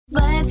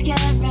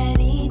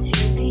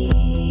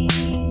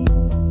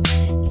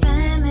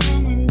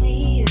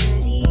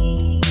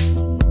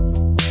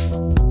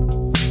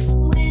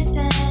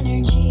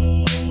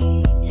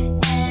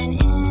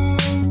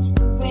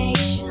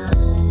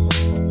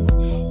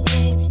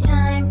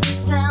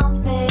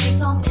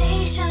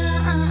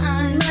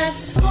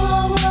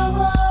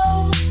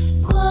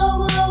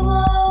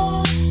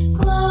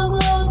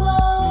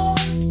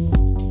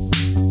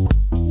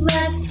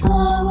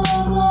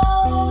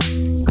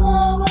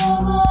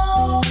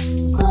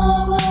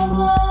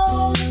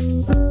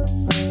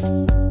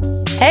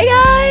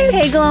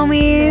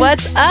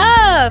What's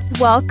up?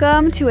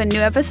 Welcome to a new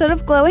episode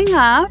of Glowing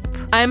Up.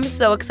 I'm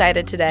so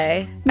excited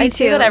today. Me I too.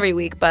 say that every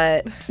week,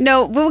 but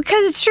no,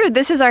 because it's true.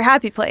 This is our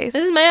happy place.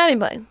 This is my happy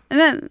place. And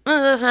then,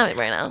 I'm happy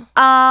right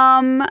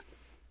now.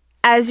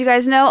 As you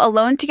guys know,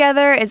 Alone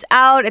Together is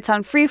out. It's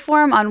on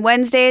Freeform on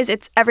Wednesdays.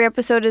 Every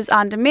episode is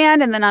on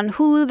demand and then on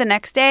Hulu the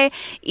next day.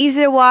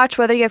 Easy to watch,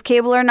 whether you have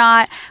cable or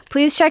not.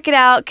 Please check it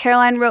out.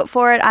 Caroline wrote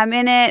for it. I'm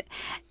in it.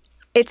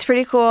 It's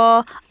pretty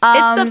cool.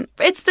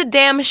 It's the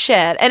damn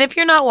shit. And if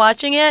you're not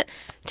watching it,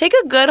 take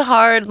a good,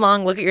 hard,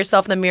 long look at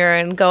yourself in the mirror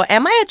and go,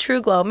 am I a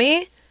true glow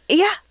me?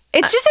 Yeah.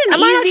 It's just an I'm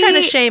easy... not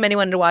trying to shame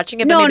anyone into watching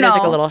it, but maybe there's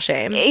like a little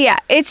shame. Yeah.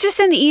 It's just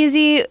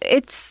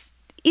it's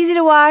easy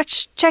to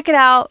watch. Check it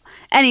out.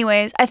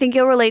 Anyways, I think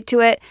you'll relate to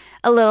it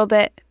a little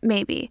bit,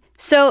 maybe.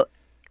 So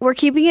we're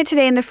keeping it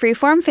today in the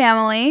Freeform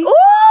family.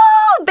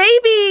 Ooh,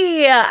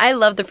 baby! I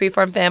love the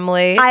Freeform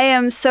family. I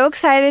am so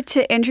excited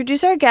to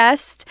introduce our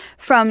guest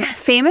from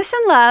Famous in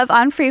Love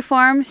on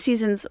Freeform,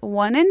 seasons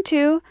 1 and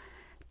 2.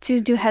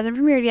 Season 2 hasn't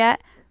premiered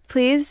yet.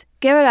 Please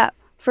give it up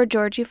for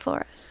Georgie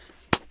Flores.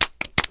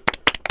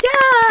 Yeah.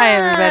 Hi,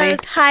 everybody.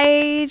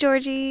 Hi,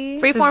 Georgie.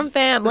 Freeform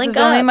fam, link up.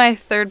 This is up. only my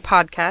third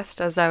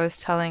podcast, as I was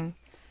telling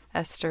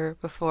Esther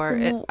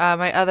before.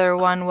 My other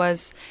one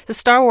was the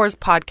Star Wars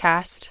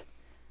podcast.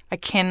 I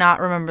cannot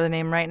remember the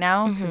name right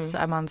now because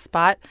I'm on the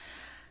spot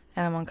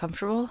and I'm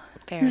uncomfortable.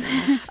 Fair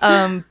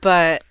enough.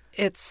 But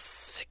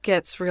it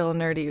gets real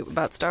nerdy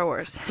about Star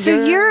Wars.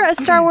 So you're a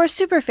Star Wars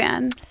super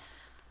fan?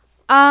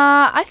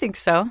 I think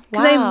so.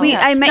 Wow.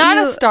 I met not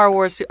you... a Star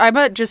Wars.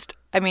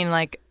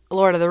 Like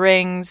Lord of the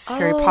Rings,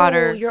 Harry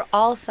Potter. You're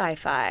all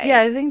sci-fi.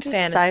 Yeah, I think just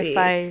fantasy.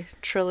 Sci-fi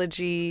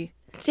trilogy.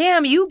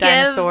 Damn, you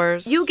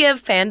dinosaurs.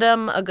 give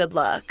fandom a good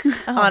look.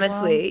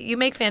 Honestly, well. You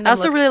make fandom. I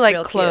also look really like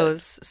real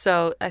clothes,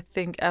 so I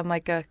think I'm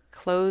like a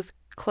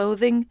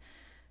clothing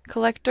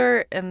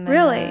collector. And then,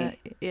 really,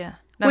 yeah.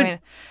 I mean,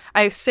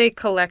 I say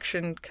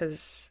collection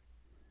because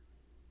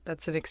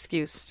that's an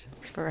excuse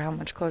for how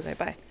much clothes I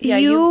buy. Yeah,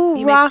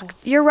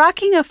 you're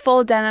rocking a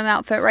full denim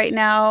outfit right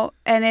now,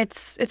 and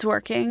it's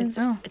working. It's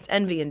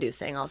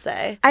envy-inducing, I'll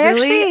say. Can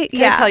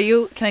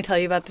I tell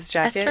you about this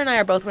jacket? Esther and I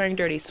are both wearing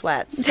dirty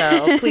sweats,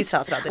 so please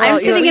tell us about the jacket. I'm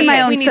sitting in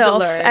my own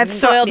filth. I've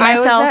soiled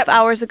myself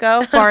hours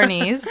ago.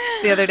 Barney's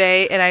the other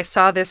day, and I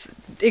saw this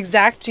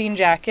exact jean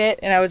jacket,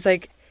 and I was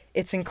like,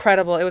 it's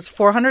incredible. It was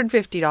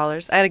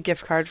 $450. I had a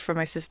gift card for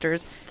my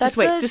sisters. Just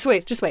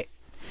wait.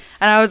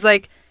 And I was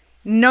like,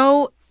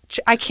 no,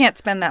 I can't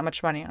spend that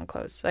much money on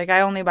clothes. Like, I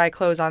only buy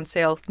clothes on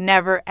sale.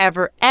 Never,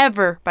 ever,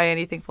 ever buy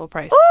anything full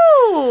price.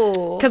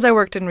 Ooh! Because I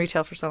worked in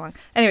retail for so long.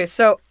 Anyway,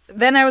 so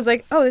then I was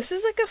like, oh, this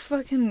is like a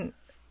fucking...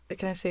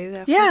 Can I say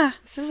that? Yeah.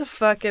 This is a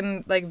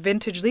fucking, like,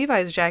 vintage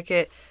Levi's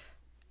jacket.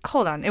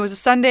 Hold on. It was a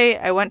Sunday.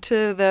 I went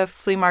to the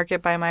flea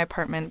market by my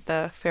apartment,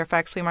 the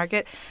Fairfax flea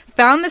market.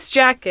 Found this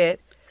jacket.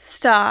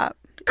 Stop.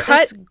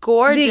 Cut. It's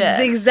gorgeous.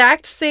 The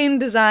exact same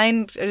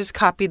design. I just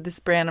copied this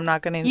brand. I'm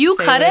not going to You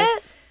cut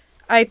it?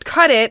 I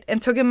cut it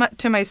and took it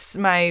to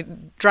my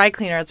dry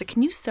cleaner. I was like,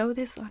 can you sew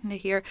this onto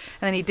here?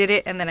 And then he did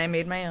it, and then I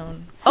made my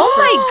own. Oh,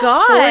 my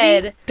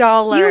God.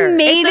 $40. You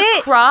made it's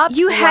it? A crop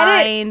you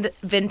had lined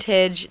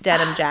vintage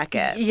denim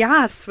jacket.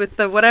 Yes, with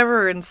the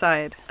whatever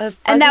inside.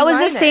 And that was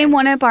the same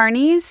one at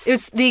Barney's? It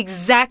was the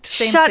exact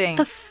same Shut thing.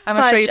 the I'm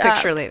going to show you a fudge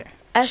picture up. later.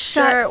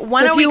 Esther,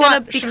 when are we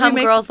going to become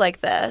girls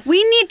like this?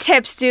 We need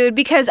tips, dude,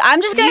 because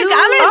I'm just going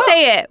to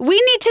say it. We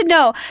need to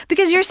know,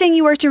 because you're saying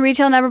you worked in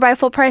retail, never buy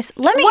full price.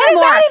 Let me What hear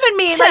does more. that even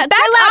mean? Like,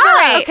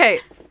 elaborate. Okay,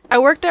 I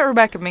worked at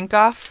Rebecca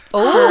Minkoff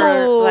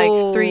for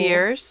like 3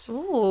 years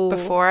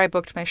before I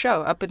booked my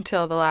show, up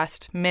until the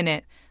last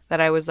minute that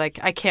I was like,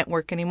 I can't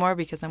work anymore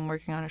because I'm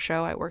working on a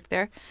show. I worked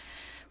there,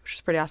 which is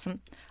pretty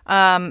awesome.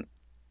 And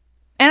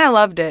I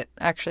loved it,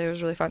 actually. It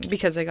was really fun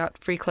because I got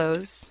free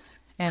clothes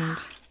and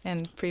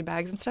free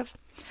bags and stuff.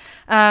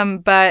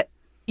 But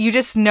you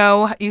just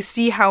know, you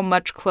see how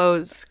much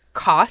clothes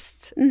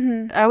cost.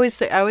 Mm-hmm. I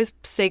always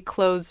say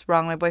clothes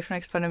wrong. My boyfriend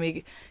makes fun of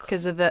me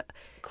because of the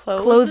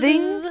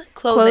clothing.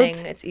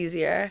 It's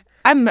easier.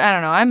 I don't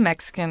know. I'm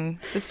Mexican.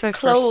 This is my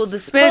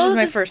first. Spanish is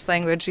my first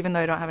language, even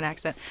though I don't have an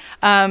accent.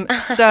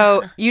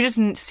 So you just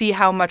see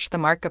how much the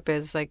markup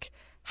is, like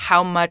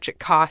how much it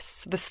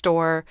costs the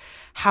store,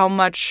 how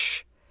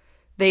much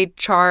they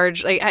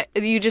charge. Like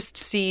you just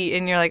see,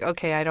 and you're like,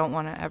 okay, I don't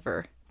want to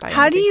ever.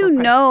 How do you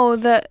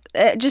know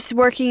just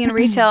working in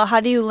retail, how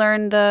do you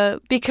learn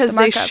because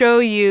they show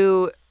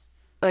you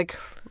like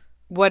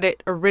what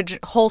it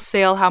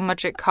wholesale, how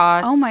much it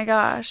costs. Oh my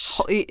gosh.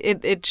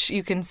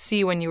 You can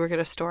see when you work at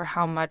a store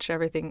how much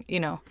everything,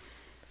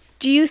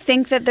 Do you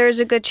think that there's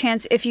a good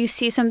chance if you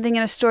see something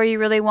in a store you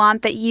really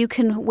want that you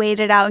can wait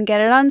it out and get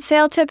it on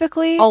sale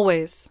typically?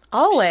 Always.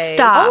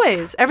 Stop.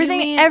 Always.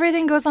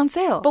 Everything goes on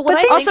sale. But what But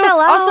I things think, sell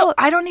out. Also,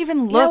 I don't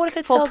even look what if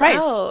it full sells price.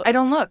 out? I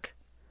don't look.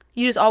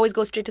 you just always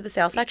go straight to the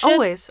sale section?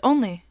 Always.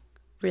 Only.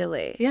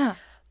 Really? Yeah.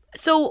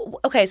 So,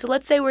 okay, so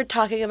let's say we're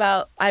talking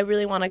about, I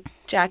really want a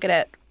jacket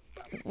at,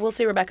 we'll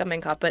say Rebecca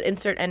Minkoff, but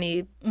insert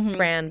any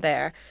brand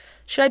there.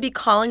 Should I be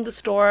calling the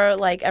store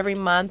like every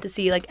month to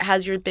see like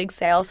has your big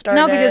sale started?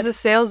 No, because the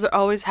sales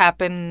always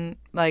happen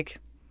like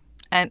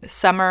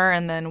summer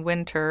and then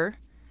winter.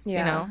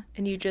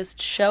 and you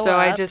just show up. So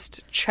I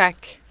just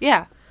check.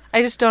 Yeah.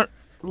 I just don't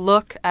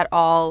look at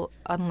all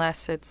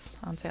unless it's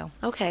on sale.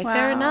 Okay, Wow.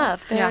 fair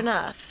enough. Fair Yeah.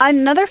 enough.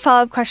 Another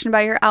follow-up question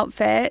about your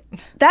outfit.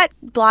 That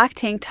black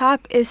tank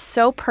top is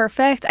so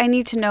perfect. I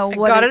need to know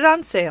what Got it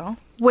on sale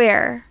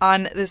where.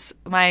 on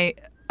my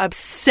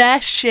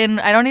obsession.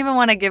 I don't even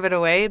want to give it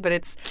away, but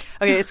it's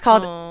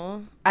called,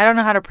 I don't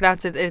know how to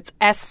pronounce it. It's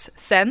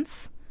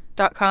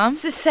ssense.com.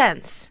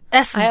 Sense.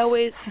 Essence. I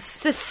always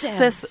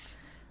sense.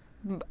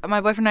 My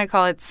boyfriend and I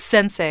call it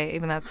Sensei,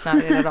 even that's not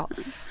it at all.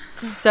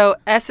 So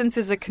Essence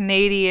is a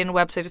Canadian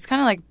website. It's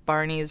kind of like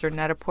Barney's or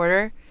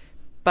Net-a-Porter,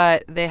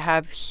 but they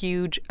have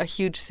a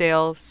huge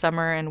sale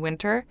summer and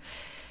winter.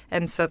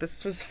 And so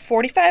this was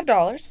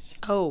 $45.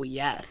 Oh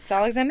yes. It's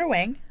Alexander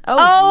Wang.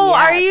 Oh,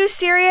 yes. are you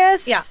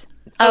serious? Yeah.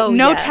 Oh,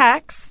 no yes.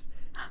 tax,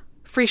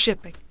 free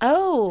shipping.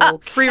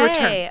 free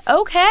returns.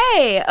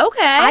 Okay.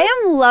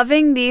 I am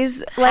loving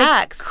these like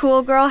Hacks.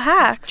 cool girl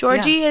hacks.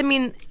 Georgie, I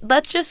mean,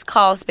 let's just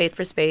call a spade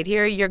for spade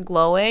here. You're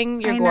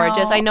glowing. You're I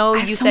gorgeous. know. I know I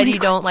have you so said many you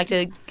don't like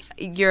to.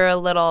 You're a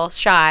little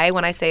shy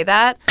when I say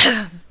that.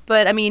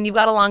 But, I mean, you've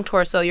got a long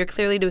torso. You're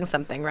clearly doing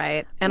something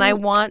right. And I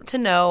want to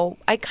know,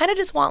 I kind of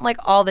just want, like,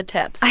 all the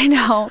tips. I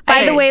know.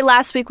 By the Okay. way,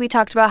 last week we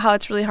talked about how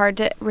it's really hard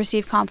to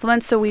receive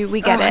compliments, so we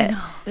get it.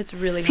 It's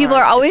really People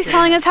hard. are always It's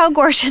telling us how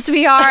gorgeous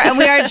we are, and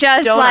we are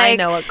just Don't like I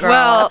know it, girl.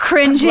 well,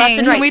 cringing. left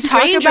and right. we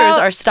talk Strangers about-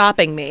 are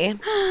stopping me.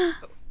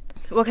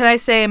 What can I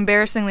say?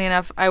 Embarrassingly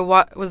enough, I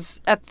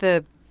was at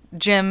the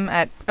gym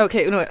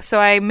so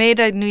I made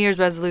a New Year's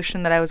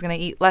resolution that I was going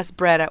to eat less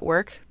bread at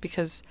work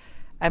because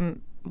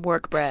I'm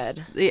Work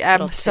bread. I'm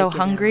It'll so take you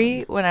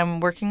hungry when I'm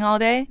working all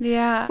day.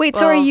 Yeah. Wait,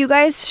 so are Well- you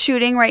guys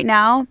shooting right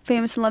now,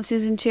 Famous in Love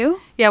Season 2?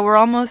 Yeah, we're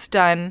almost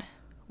done.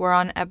 We're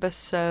on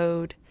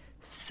episode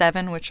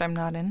 7, which I'm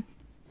not in.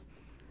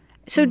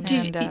 So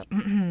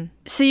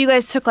so you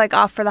guys took like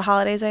off for the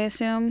holidays, I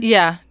assume?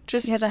 Yeah,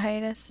 just You had a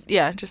hiatus?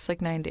 just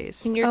like 9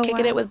 days. And you're Oh,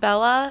 kicking wow. it with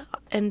Bella,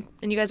 and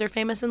you guys are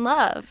famous in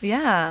love.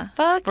 Yeah.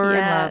 Fuck We're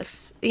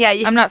yes. Yeah,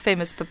 I'm not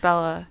famous, but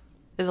Bella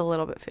is a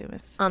little bit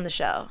famous. on the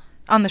show.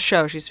 On the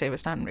show, she's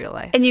famous, not in real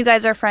life. And you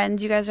guys are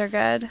friends. You guys are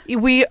good.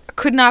 We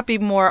could not be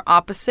more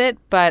opposite,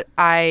 but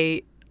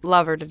I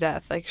love her to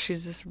death. Like,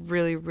 she's this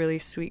really, really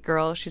sweet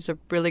girl. She's a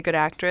really good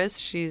actress.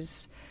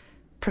 She's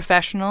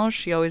professional.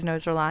 She always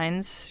knows her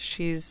lines.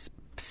 She's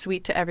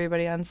sweet to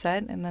everybody on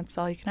set, and that's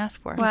all you can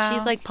ask for. Wow.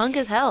 She's like punk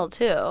as hell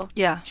too.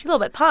 Yeah. She's a little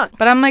bit punk.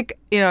 But I'm like,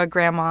 a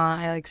grandma.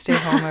 I like stay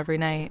home every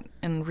night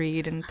and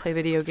read and play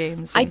video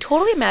games. I and-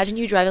 totally imagine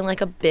you driving like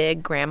a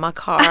big grandma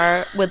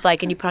car with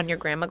like, and you put on your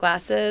grandma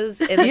glasses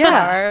in the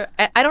Yeah.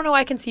 car. I don't know.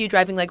 I can see you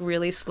driving like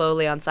really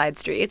slowly on side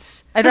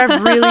streets. I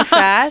drive really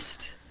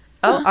fast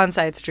on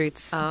side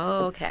streets.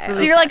 Oh, okay.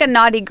 So you're like a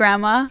naughty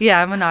grandma.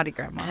 Yeah, I'm a naughty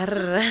grandma.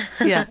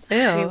 Yeah.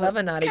 We love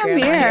a naughty Come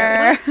grandma.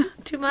 here.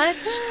 What? Too much?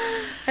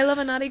 I love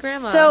a naughty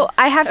grandma. So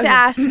I have to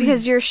ask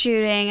because you're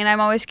shooting, and I'm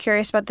always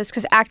curious about this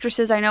because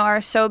actresses I know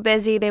are so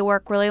busy. They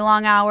work really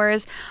long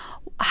hours.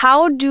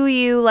 How do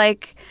you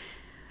like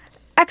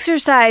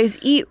exercise,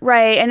 eat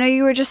right? I know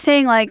you were just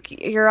saying like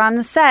you're on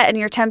the set and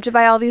you're tempted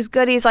by all these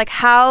goodies. Like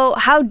how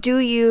do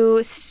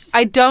you?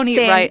 I don't eat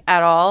stay- right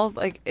at all.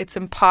 Like, it's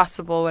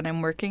impossible when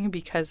I'm working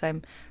because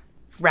I'm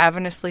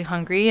ravenously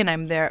hungry and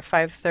I'm there at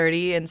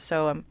 5:30, and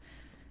so I'm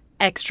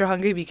extra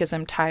hungry because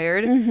I'm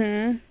tired.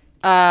 Mm-hmm.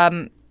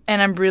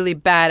 And I'm really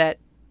bad at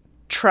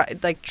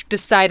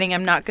deciding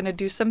I'm not going to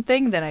do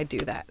something. Then I do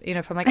that.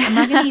 If I'm like, I'm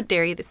not going to eat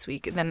dairy this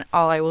week, then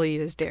all I will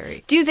eat is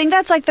dairy. Do you think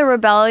that's like the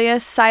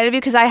rebellious side of you?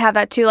 Because I have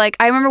that too. Like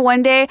I remember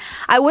one day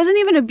I wasn't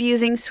even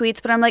abusing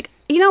sweets, but I'm like,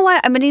 you know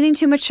what? I've been eating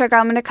too much sugar.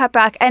 I'm going to cut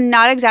back. And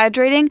not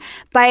exaggerating,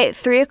 by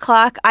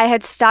 3:00, I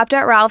had stopped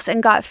at Ralph's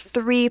and got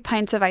 3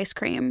 pints of ice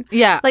cream.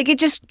 Yeah. Like it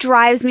just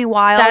drives me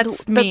wild.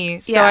 That's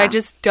me. So I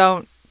just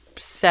don't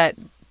set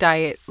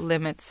diet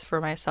limits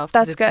for myself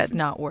because That's it does good.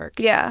 not work.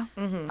 Yeah.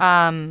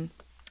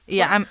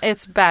 Yeah,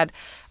 it's bad.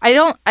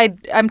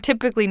 I'm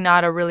typically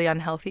not a really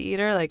unhealthy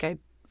eater. Like I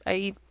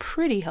eat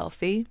pretty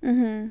healthy,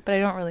 but I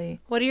don't really.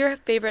 what are your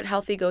favorite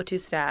healthy go-to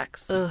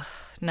snacks? Ugh,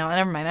 no,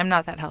 never mind. I'm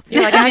not that healthy.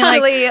 You're like,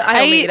 actually,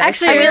 I only eat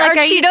ice actually, cream. are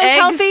I eat Cheetos eggs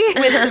healthy?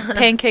 with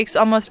pancakes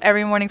almost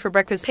every morning for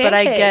breakfast, but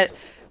I get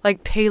Pancakes?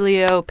 like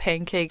paleo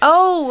pancakes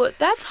Oh,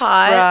 that's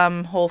hot.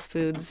 from Whole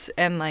Foods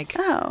and like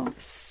Oh,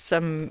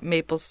 some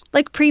maples.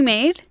 like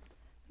pre-made?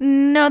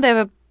 No, they have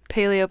a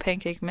paleo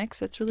pancake mix.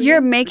 That's really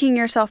You're good. making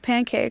yourself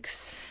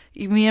pancakes.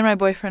 Me and my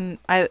boyfriend,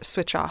 I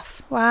switch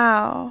off.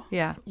 Wow.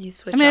 Yeah. You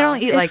switch I mean, I off.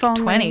 don't eat If like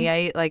only. 20. I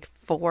eat like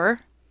 4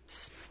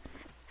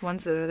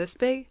 ones that are this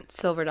big.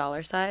 Silver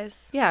dollar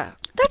size. Yeah.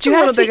 That's But you a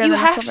little have to, bigger you than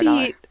a have silver to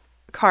dollar. eat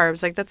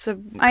carbs. Like that's a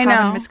I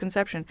common know.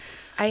 misconception.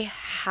 I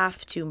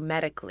have to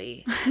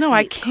medically. No,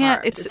 I eat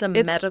can't. carbs. It's a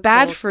medical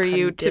bad for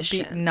you to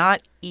condition.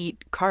 not eat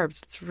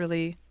carbs. It's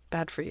really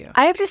bad for you.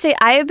 I have to say,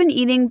 I have been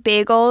eating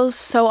bagels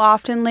so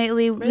often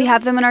lately. We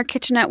have them in our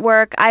kitchen at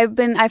work. I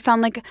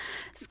found like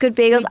good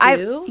bagels.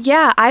 You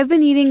do? I've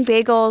been eating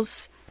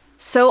bagels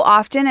so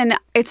often, and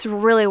it's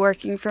really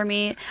working for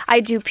me.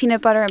 I do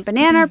peanut butter and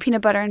banana,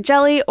 peanut butter and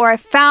jelly, or I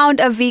found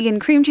a vegan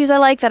cream cheese I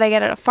like that I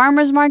get at a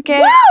farmer's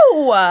market.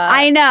 Whoa!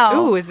 I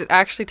know. Ooh, does it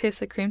actually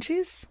taste like cream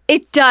cheese?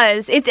 It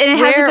does. And it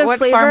has a good What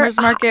flavor. farmer's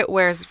market?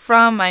 Where's it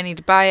from? I need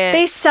to buy it.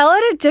 They sell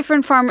it at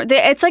different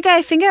it's like,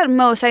 I think at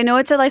most, I know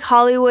it's at like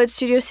Hollywood,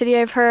 Studio City,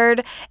 I've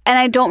heard, and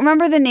I don't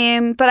remember the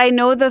name, but I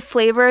know the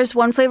flavors.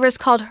 One flavor is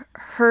called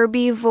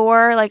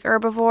herbivore, like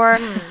herbivore.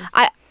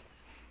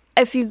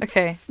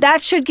 Okay. That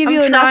should give I'm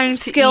you trying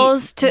enough to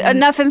skills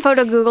enough info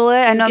to Google it.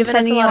 I know I'm Giving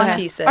us sending a you lot a of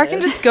pieces. Or I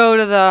can just go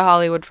to the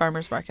Hollywood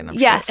farmer's market. I'm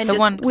Yes. sure. and the just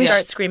one we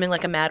start screaming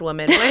like a mad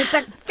woman. Where's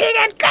the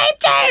vegan cream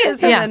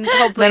cheese? Yeah. And then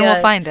hopefully Then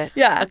we'll find it.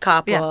 Yeah. a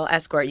cop Yeah. will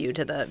escort you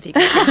to the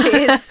vegan cream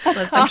cheese.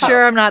 Let's I'm just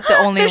sure I'm not the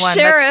only one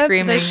sheriff, that's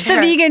screaming. The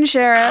vegan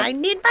sheriff. I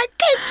need my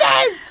cream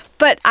cheese.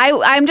 But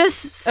I'm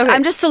just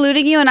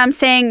saluting you, and I'm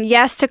saying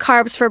yes to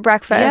carbs for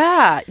breakfast.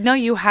 Yeah. No,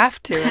 you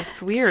have to.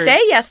 It's weird. Say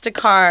yes to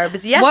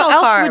carbs. Yes, what all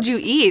else carbs. would you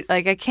eat?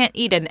 Like, I can't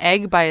eat an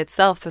egg by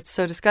itself. That's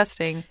so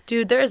disgusting.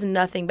 Dude, there is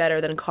nothing better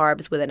than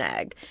carbs with an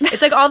egg.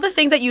 It's like all the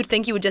things that you'd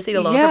think you would just eat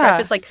alone Yeah. for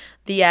breakfast, like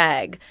the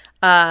egg,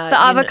 the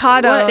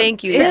avocado.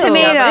 Thank you. The Yes,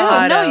 tomato.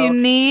 avocado. No, you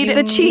need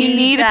The cheese. You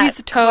need a That piece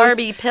of toast.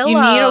 carby pillow.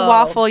 You need a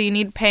waffle. You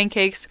need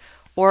pancakes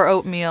or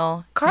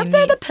oatmeal. Carbs You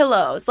are need- the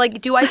pillows.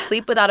 Like, do I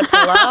sleep without a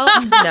pillow?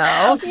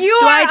 No. You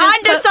do I are just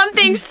onto put-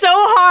 something so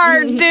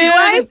hard, dude. Do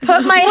I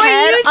put my Wait,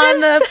 head you on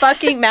the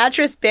fucking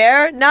mattress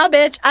bare? No,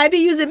 bitch. I be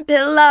using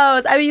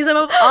pillows. I be using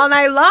them all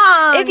night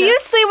long. If you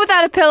sleep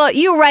without a pillow,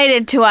 you write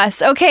it to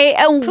us, okay?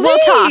 And we'll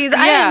talk. Please,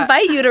 I Yeah.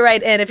 invite you to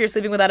write in if you're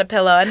sleeping without a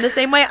pillow. And the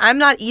same way, I'm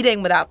not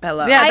eating without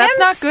pillows. Yeah, I that's am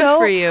not good so-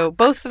 for you.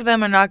 Both of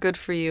them are not good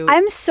for you.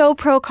 I'm so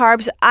pro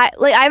carbs. I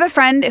have a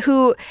friend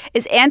who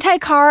is anti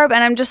carb,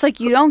 and I'm just like,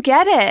 you don't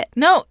get it.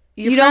 No,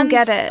 your You don't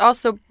friend's get it.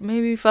 Also,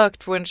 maybe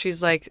fucked when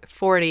she's like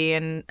 40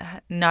 and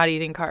not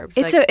eating carbs.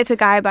 It's a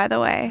guy, by the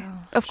way.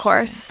 Of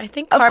course. I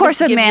think of carbs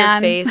course, a give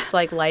man. your face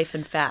like life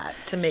and fat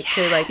to make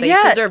to like they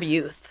Yeah. preserve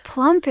youth.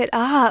 Plump it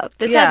up.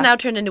 This Yeah. has now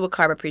turned into a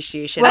carb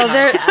appreciation Well,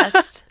 there-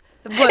 podcast.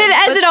 As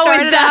it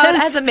always started out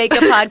does. as a makeup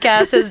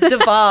podcast has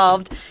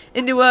devolved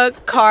into a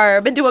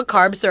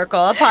carb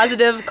circle, a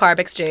positive carb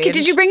exchange.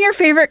 Did you bring your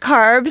favorite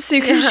carbs so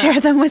you can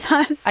share them with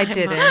us? I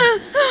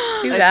didn't.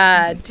 Too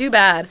bad. Too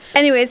bad.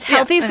 Anyways,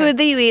 healthy food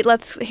that you eat.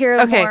 Let's hear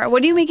Okay. more.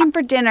 What are you making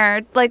for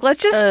dinner? Like,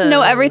 let's just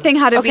know everything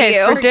how to Okay, be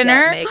you. for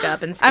dinner, Forget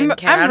makeup and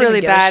skincare. I I'm don't really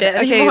even give a bad. shit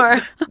Okay,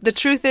 anymore. the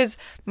truth is,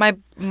 my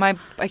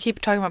I keep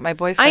talking about my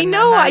boyfriend. I I'm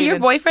know not your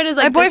even- boyfriend is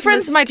My like this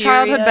boyfriend's my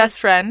childhood mysterious- best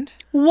friend.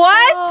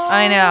 What?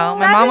 I know.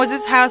 My mom was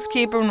his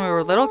housekeeper when we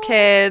were little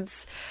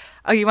kids.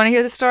 Oh, you want to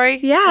hear the story?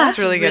 Yeah. That's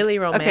really good. really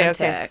Okay, okay.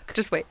 romantic.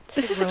 Just wait.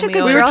 This is such a Romeo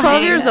good We were and 12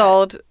 girl. years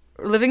old,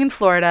 living in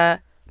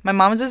Florida. My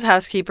mom was his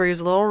housekeeper. He was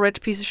a little rich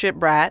piece of shit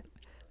brat,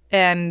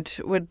 and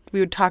we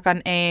would talk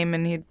on AIM,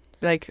 and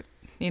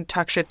he'd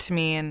talk shit to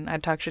me, and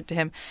I'd talk shit to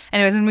him.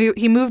 Anyways, when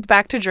he moved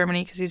back to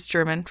Germany because he's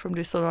German from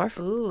Dusseldorf.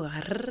 Ooh,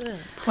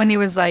 When he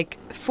was like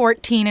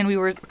 14, and we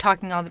were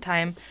talking all the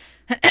time,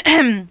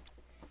 and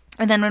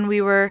then when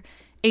we were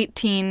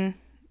 18,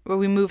 well,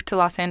 we moved to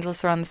Los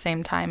Angeles around the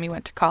same time. He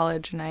went to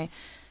college, and I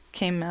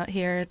came out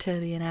here to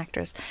be an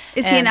actress.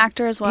 Is he an And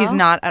actor as well? He's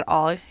not at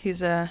all.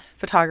 He's a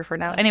photographer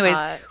now. Anyways,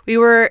 hot. we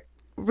were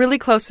really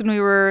close when we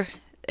were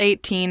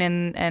 18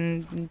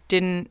 and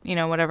didn't,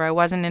 whatever. I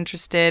wasn't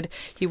interested.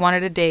 He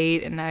wanted a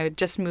date, and I had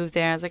just moved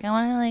there. I was like, I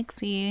want to like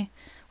see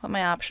what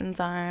my options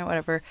are,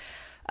 whatever.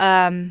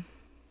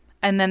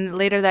 And then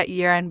later that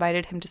year, I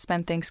invited him to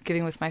spend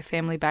Thanksgiving with my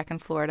family back in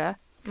Florida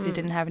because he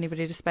didn't have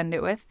anybody to spend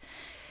it with.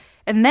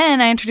 And then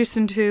I introduced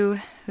him to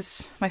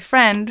my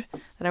friend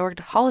that I worked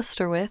at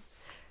Hollister with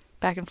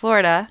back in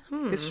Florida,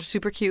 this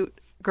super cute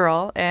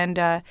girl, and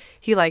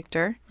he liked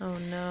her. Oh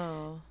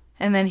no.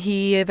 And then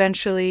he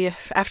eventually,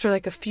 after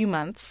like a few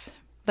months,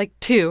 like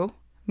 2,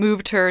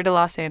 moved her to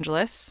Los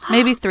Angeles.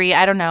 Maybe 3,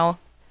 I don't know.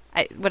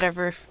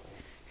 Whatever, if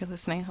you're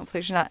listening,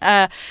 hopefully she's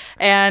not.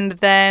 And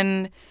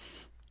then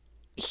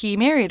he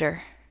married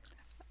her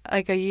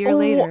like a year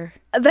later.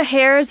 The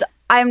hairs,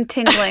 I'm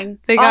tingling.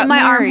 They All got my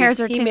arm married. hairs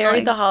are He tingling.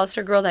 married the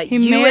Hollister girl that He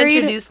you married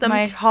introduced them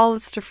my to.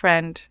 Hollister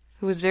friend,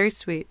 who was very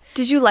sweet.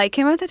 Did you like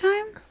him at the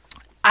time?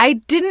 I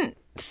didn't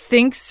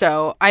think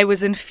so. I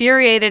was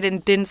infuriated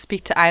and didn't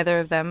speak to either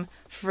of them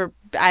for,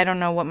 I don't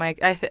know what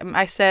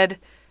I said,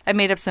 I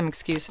made up some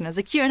excuse and I was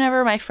like, you're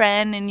never my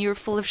friend and you're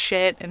full of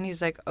shit. And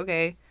he's like,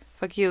 okay,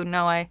 fuck you.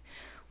 No, I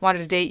wanted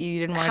to date you. You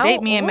didn't want to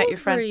date me. I met your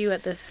friend. How old were you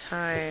at this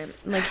time?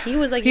 Like, he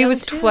was like He young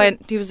was too? 20.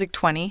 He was like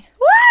 20.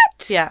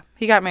 What? Yeah,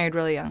 he got married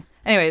really young.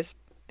 Anyways,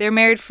 they were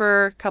married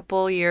for a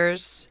couple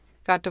years,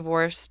 got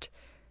divorced,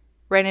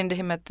 ran into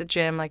him at the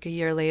gym like a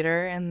year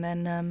later, and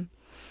then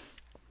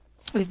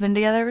we've been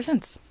together ever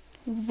since.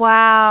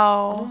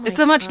 Wow. It's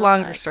a much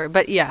longer story,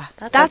 but yeah.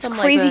 That's some,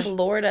 crazy. Like,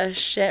 Florida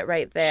shit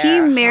right there.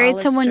 He married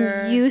someone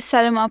Hollister. you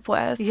set him up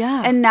with.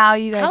 Yeah. And now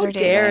you guys How are dating.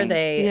 dare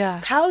they?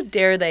 Yeah. How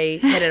dare they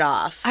hit it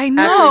off? I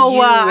know. After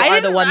you I are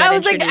didn't. the one that I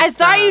was like, I introduced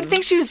thought you'd them.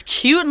 think she was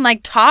cute and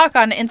like talk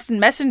on Instant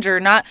Messenger,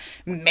 not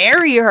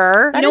marry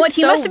her. You know is what?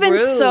 He so must have been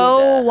rude.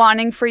 so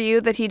wanting for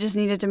you that he just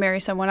needed to marry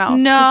someone else.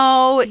 'Cause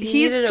No, he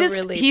he's needed to just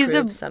really he's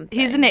prove he's something.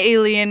 an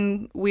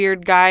alien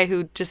weird guy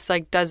who just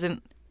like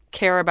doesn't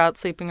care about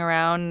sleeping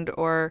around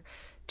or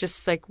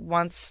just like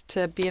wants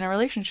to be in a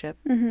relationship.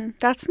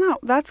 That's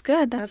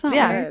good. That's not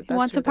yeah, weird. that's He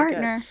wants a really good.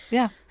 partner.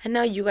 Yeah. And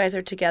now you guys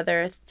are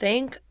together.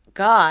 Thank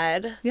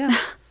God. Yeah.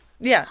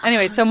 Yeah.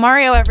 Anyway, so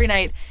Mario every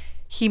night,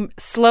 he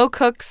slow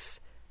cooks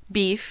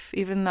beef,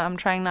 even though I'm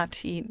trying not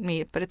to eat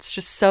meat, but it's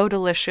just so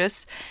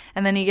delicious.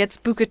 And then he gets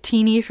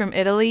bucatini from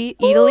Italy.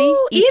 Ooh, Italy.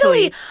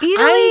 Italy.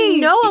 I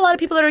know a lot of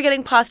people that are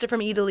getting pasta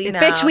from Italy now.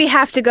 Bitch, we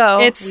have to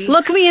go. It's-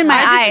 Look me in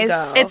my I eyes.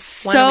 just go.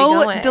 It's When are we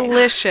so going?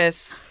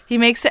 delicious. He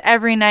makes it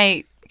every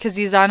night because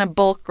he's on a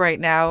bulk right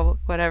now,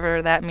 whatever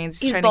that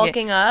means. He's trying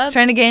bulking up? He's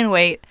trying to gain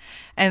weight.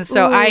 And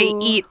so I Ooh.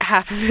 eat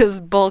half of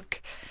his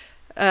bulk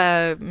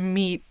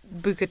meat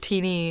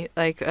bucatini,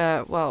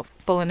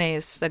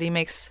 bolognese that he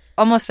makes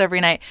almost every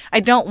night. I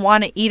don't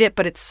want to eat it,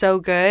 but it's so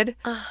good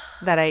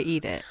that I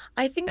eat it.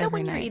 I think that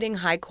when every you're night. eating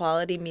high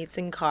quality meats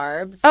and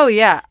carbs, Oh,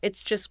 yeah.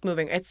 it's just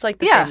moving. It's like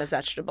the Yeah. same as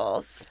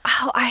vegetables.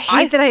 Oh, I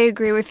hate that I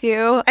agree with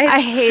you. I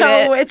hate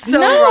so, it. It's so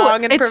no,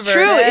 wrong and it's perverted.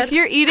 true. If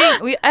you're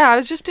eating, I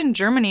was just in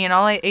Germany and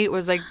all I ate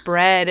was like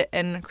bread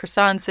and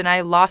croissants and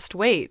I lost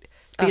weight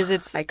because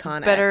it's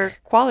iconic. better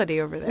quality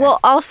over there. Well,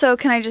 also,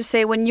 can I just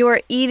say, when you are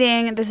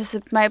eating, this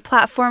is my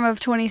platform of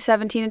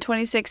 2017 and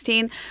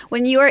 2016,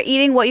 when you are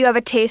eating what you have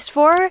a taste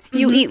for,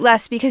 you eat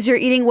less because you're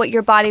eating what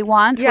your body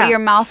wants, Yeah. what your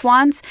mouth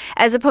wants,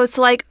 as opposed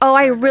to like, oh,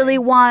 I really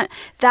want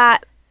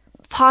that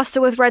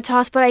pasta with red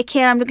sauce, but I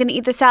can't. I'm going to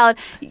eat the salad.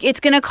 It's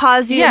going to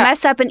cause you Yeah. to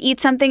mess up and eat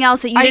something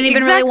else that you didn't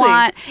even really exactly.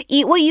 want.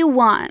 Eat what you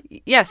want.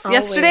 yes, Oh,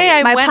 yesterday wait.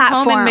 I My went home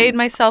platform. and made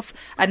myself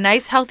a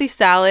nice healthy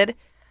salad.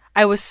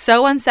 I was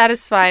so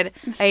unsatisfied.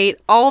 I ate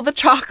all the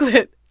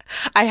chocolate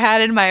I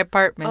had in my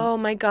apartment. Oh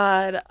my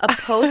God. A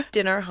post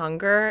dinner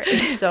hunger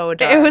is so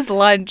dark. It was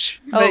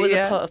lunch. Oh, but it was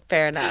yeah.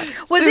 fair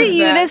enough. Was It it was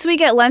you bad. this week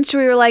at lunch?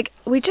 We were like,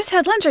 we just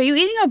had lunch. Are you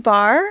eating a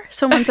bar?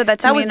 Someone said that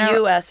to That me. was in a-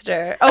 you,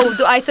 Esther.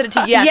 Oh, I said it to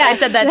you. Yes, I Yes.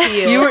 said that to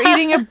you. You were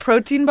eating a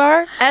protein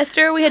bar?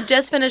 Esther, we had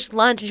just finished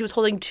lunch and she was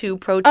holding 2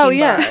 protein Oh,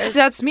 yeah. bars.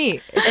 That's me.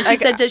 And she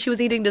said that she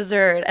was eating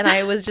dessert, and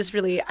I was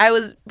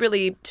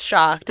really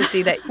shocked to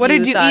see that. What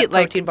did you thought eat?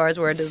 Like protein bars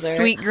were a dessert.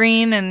 sweet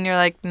green, and you're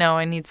like, no,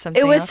 I need something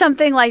It was else.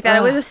 something like that.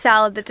 It was a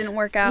salad that didn't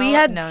work out. We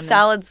had No.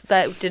 salads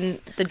that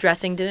the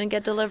dressing didn't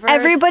get delivered.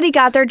 Everybody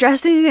got their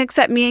dressing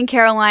except me and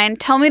Caroline.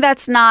 Tell me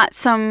that's not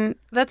some.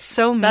 That's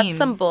so mean. That's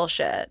some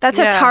bullshit. That's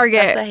Yeah, a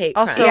Target. That's a hate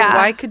Also, crime. Yeah.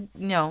 why could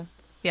no?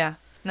 Yeah,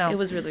 no. It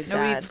was really No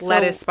sad. eats So-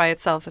 lettuce by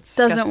itself. It's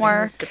Doesn't disgusting. work.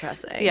 It was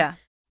depressing. Yeah.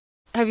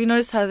 Have you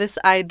noticed how this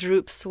eye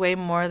droops way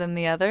more than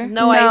the other?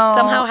 No, No. I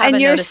somehow And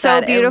haven't you're noticed so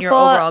that in your beautiful.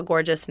 overall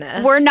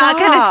gorgeousness. We're not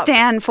going to Stop.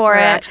 stand for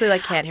I it. actually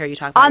can't hear you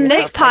talk about On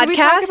this yourself. Can we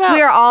talk podcast, about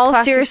we are all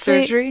plastic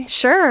seriously surgery?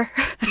 sure.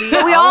 We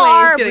we all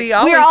are. always- we We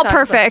always are all talk about-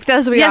 perfect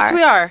as we yes, are.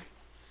 we are.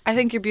 I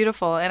think you're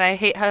beautiful, and I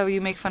hate how you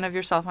make fun of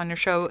yourself on your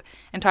show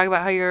and talk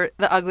about how you're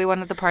the ugly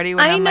one at the party.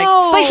 When I I'm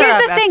know. like, But "Shut here's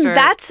up, the thing. Esther.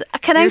 That's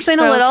can I You're explain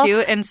so a little?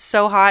 cute and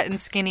so hot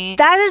and skinny.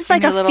 That is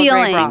like in a your little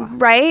gray bra. feeling,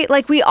 right?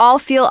 Like we all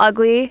feel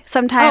ugly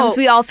sometimes. Oh,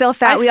 we all feel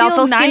fat. I We all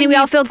feel skinny. We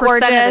all feel 90%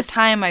 gorgeous. of the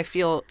time, I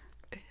feel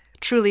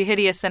truly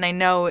hideous, and I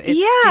know it's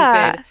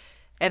Yeah. stupid,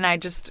 and I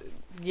just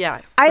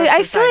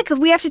I feel like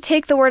we have to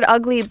take the word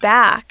ugly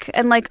back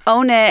and like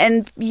own it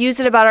and use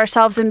it about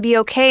ourselves and be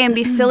okay and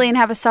be silly and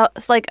have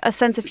a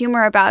sense of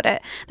humor about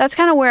it. That's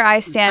kind of where I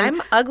stand.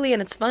 I'm ugly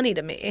and it's funny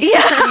to me. yeah,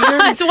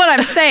 that's what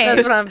I'm saying.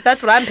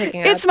 That's what I'm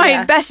picking up. It's my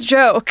yeah. best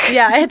joke.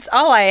 Yeah, it's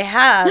all I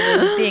have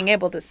is being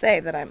able to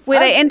say that I'm Wait,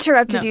 ugly. I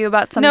interrupted you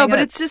about something. No, but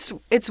that-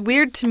 it's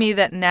weird to me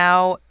that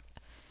now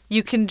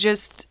you can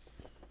just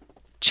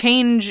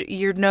change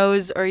your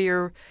nose or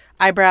your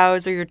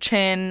eyebrows or your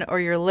chin or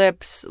your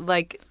lips,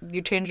 like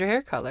you change your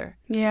hair color.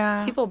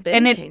 yeah. People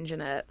been And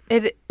changing it.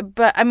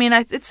 But I mean,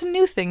 it's a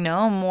new thing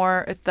now.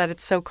 More that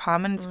it's so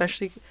common,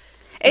 especially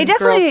It in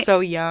definitely- girls so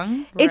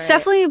young. It's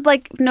definitely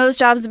like nose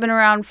jobs have been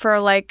around for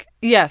like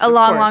Yes, a of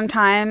long, course. long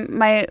time.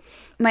 My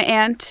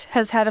aunt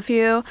has had a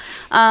few,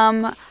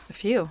 A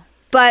few.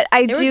 but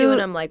I They were do. doing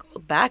them like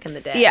back in the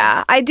day.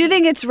 Yeah, I do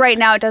think it's right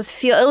now. It does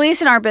feel, at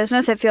least in our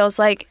business, it feels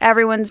like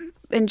everyone's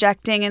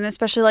injecting, and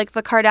especially like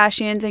the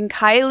Kardashians and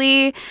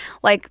Kylie,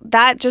 like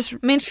that. Just I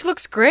mean, she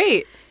looks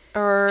great.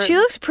 Or she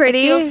looks It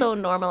pretty. feels so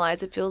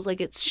normalized. It feels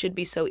like it should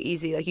be so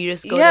easy. Like you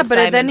just go yeah, to but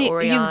Simon then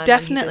Orion you and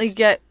definitely he just-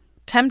 get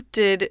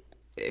tempted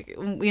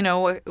you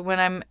know, when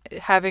I'm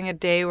having a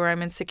day where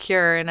I'm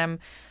insecure and I'm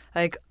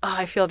like, oh,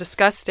 I feel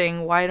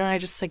disgusting. Why don't I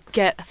just like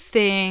get a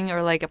thing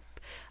or like a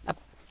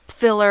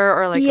filler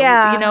or like,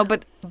 Yeah. you know,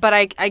 but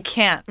I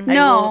can't.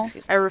 No.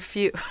 I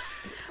refuse.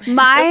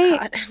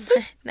 My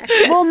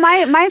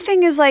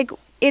thing is like,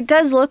 it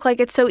does look like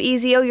it's so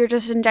easy. Oh, you're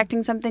just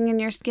injecting something in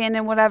your skin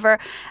and whatever.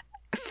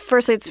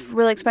 Firstly, it's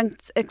really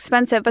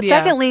expensive. But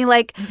Yeah. secondly,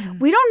 like,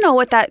 we don't know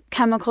what that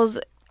chemicals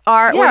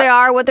are, where Yeah. they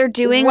are, what they're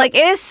doing. Like,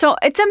 it's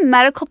a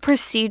medical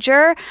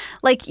procedure.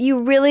 Like,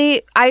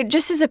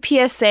 just as a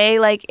PSA,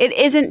 like, it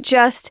isn't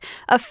just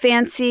a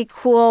fancy,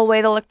 cool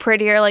way to look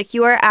prettier. Like,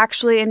 you are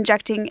actually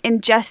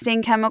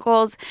ingesting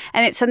chemicals,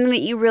 and it's something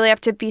that you really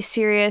have to be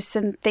serious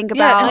and think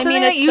Yeah, about. and I something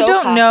mean, that it's you so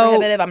don't cost know-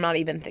 prohibitive. I'm not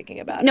even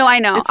thinking about it. No, I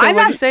know. So I'm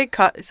what'd not. you say?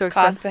 So expensive.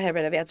 Cost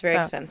prohibitive. Yeah, it's very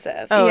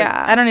expensive. Oh,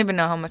 Yeah. I don't even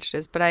know how much it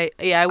is, but I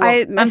will.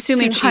 I'm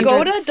assuming too cheap.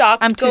 hundreds.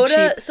 I'm too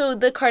cheap. So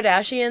the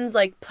Kardashians,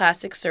 like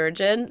plastic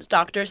surgeon,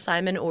 Dr.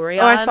 Simon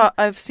Orion. Oh,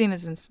 I've seen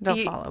his don't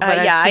follow. But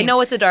I've yeah, I seen- know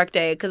it's a dark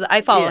day because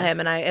I follow Yeah. him,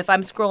 and if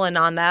I'm scrolling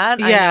on that,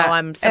 Yeah, I know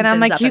something's and I'm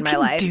like, up you in my can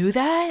life. do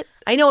that.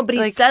 I know, but he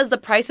like- says the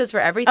prices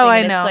for everything. Oh, I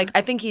and know. It's like I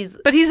think he's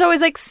But he's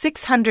always like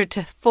 600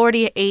 to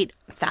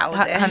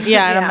 48,000.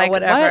 Yeah, and I'm like,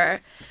 whatever.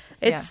 What?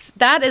 It's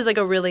that is like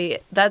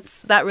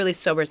that really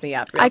sobers me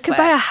up. Real I could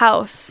quick. buy a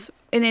house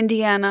in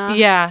Indiana.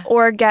 Yeah.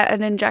 Or get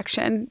an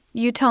injection.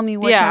 You tell me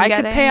what Yeah, I'm I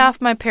getting. could pay off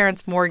my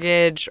parents'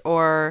 mortgage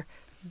or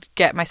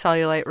get my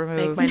cellulite make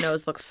removed. my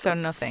nose look So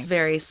no thanks.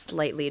 very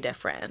slightly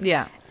different.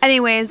 Yeah.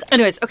 Anyways,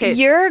 Okay.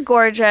 you're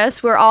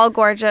gorgeous. We're all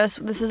gorgeous.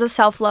 This is a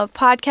self-love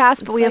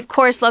podcast, but we of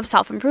course love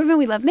self-improvement.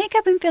 We love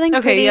makeup and feeling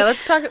Okay, pretty. yeah,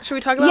 let's talk. Should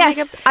we talk about Yes,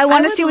 makeup? I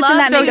want to would see what's in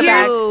love that to makeup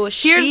bag. do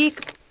Here's-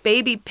 chic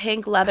baby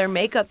pink leather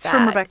makeup bag.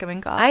 From Rebecca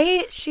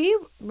Minkoff.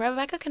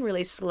 Rebecca can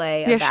really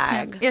slay Yeah, a she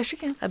bag. can. Yeah, she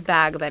can. A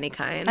bag of any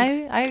kind.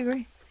 I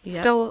agree.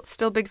 Yep.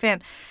 Still big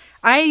fan.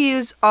 I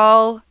use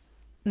all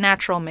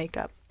natural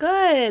makeup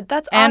Good.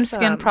 That's and awesome.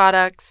 skin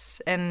products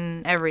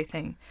and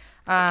everything.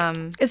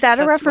 Is that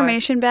a That's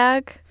Reformation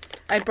bag?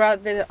 I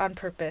brought it on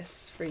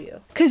purpose for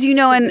you. Because you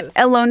know, This an is-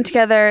 Alone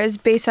Together is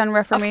based on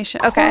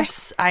Reformation. Of Okay.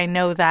 course, I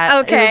know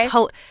that. Okay. It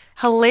was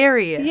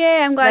hilarious.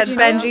 Yay, I'm glad that you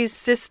know. Benji's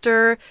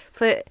sister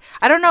played.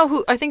 I don't know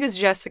who. I think it was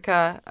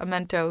Jessica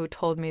Amento who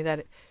told me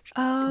that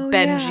Oh,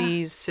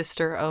 Benji's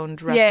sister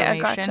owned yeah.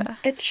 Reformation. Gotcha.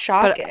 It's But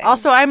shocking.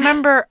 also, I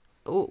remember.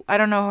 I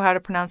don't know how to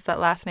pronounce that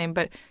last name,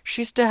 but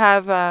she used to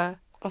have.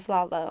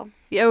 Aflalo.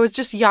 Yeah, it was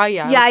just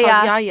Yaya. It was Yaya.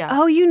 called Yaya.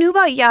 Oh, you knew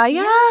about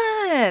Yaya?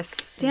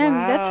 Yes. Damn,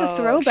 that's a Wow.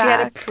 throwback. She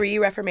had a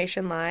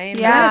pre-Reformation line.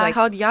 Yeah. that was, It's like,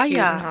 called cute and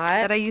Yaya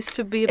hot. that I used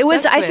to be It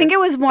was. obsessed I think with, it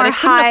was more that I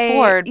couldn't high.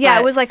 afford, yeah,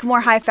 but it was like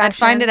more high fashion. I'd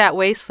find it at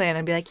Wasteland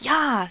and be like,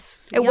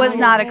 yes. It was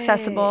Yaya. not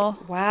accessible.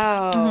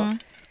 Wow.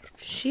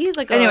 She's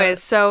like.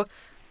 Anyways, so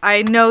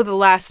I know the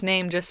last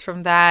name just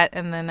from that,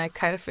 and then I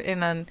kind of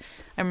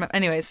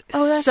anyways,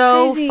 Oh, that's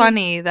so crazy.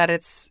 funny that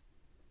it's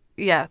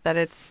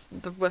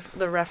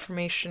the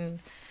Reformation.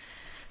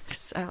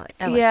 I like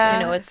Yeah.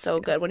 I know it's so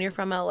good when you're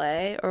from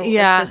LA, or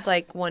Yeah. it's just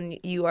like when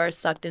you are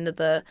sucked into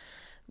the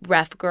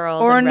ref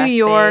girls or and New ref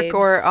York babes.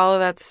 or all of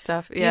that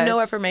stuff. If Yeah, you know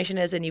what it's- Reformation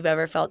is and you've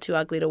ever felt too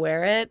ugly to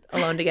wear it,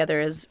 Alone Together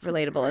is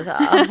relatable as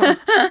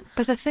hell.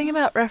 But the thing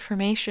about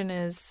Reformation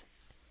is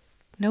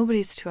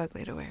nobody's too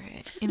ugly to wear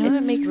it. You know, it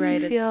It's makes right, you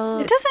it's- feel.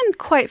 It doesn't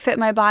quite fit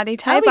my body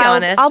type. I'll be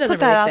honest, I'll it doesn't put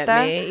that really out fit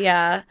there. me.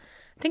 Yeah,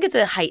 I think it's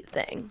a height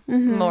thing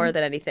more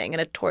than anything, and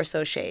a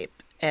torso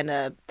shape and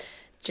a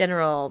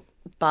general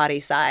body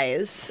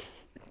size.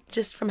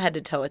 Just from head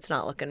to toe, it's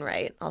not looking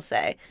right. I'll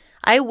say.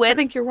 I I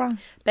think you're wrong.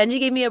 Benji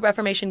gave me a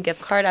Reformation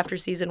gift card after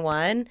season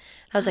 1.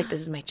 I was like, this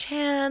is my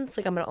chance.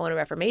 Like, I'm going to own a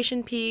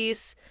Reformation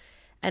piece.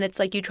 And it's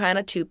like you try on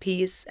a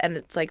 2-piece, and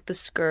it's like the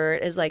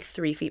skirt is like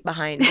 3 feet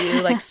behind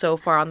you, like so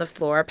far on the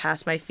floor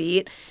past my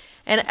feet.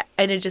 And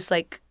it just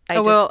like,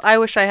 I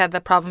wish I had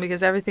that problem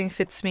because everything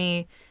fits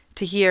me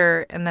to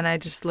here, and then I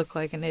just look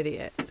like an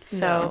idiot. So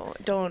no,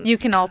 don't. you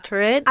can alter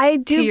it I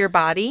do- to your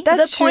body.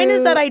 That's the point is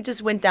true. that I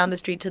just went down the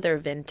street to their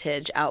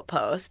vintage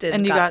outpost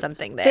and you got got-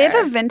 something there. They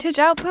have a vintage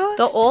outpost.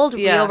 the old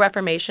Yeah. real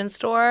Reformation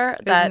store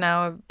that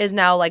now is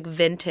now like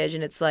vintage,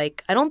 and it's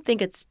like I don't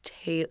think it's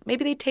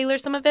maybe they tailor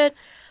some of it.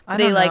 I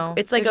They don't like know.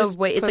 it's like They a just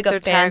way it's put like a their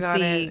tag on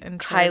fancy, it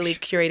and highly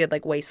charge. curated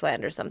like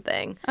Wasteland or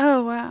something.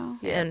 Oh wow.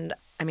 And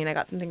I mean, I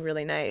got something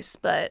really nice,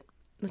 but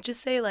let's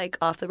just say like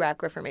off the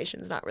rack Reformation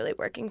is not really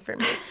working for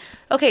me.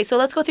 Okay, so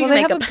let's go through Well,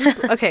 your they makeup.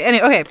 have a okay.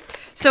 Anyway, okay.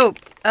 So,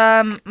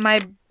 my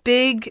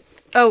big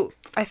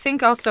I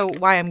think also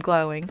why I'm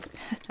glowing,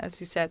 as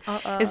you said,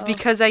 is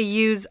because I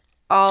use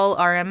all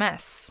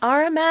RMS.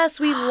 RMS,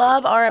 we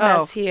love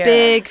RMS here.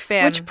 Big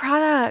fan. Which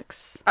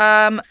products?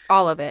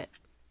 All of it,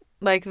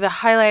 like the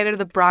highlighter,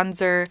 the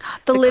bronzer,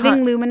 The living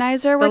con-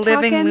 luminizer. the We're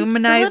living talking.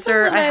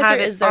 luminizer. I have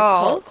it is their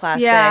all. cult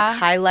classic Yeah.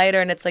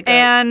 highlighter, and it's like a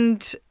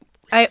And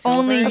I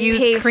only Silver?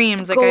 use Paste,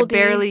 creams. Like I goldy.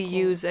 barely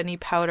use any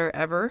powder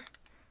ever.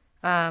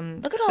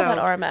 look at so- all that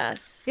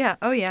RMS. Yeah.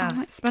 Oh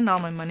yeah. Spend all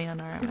my money on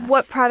RMS.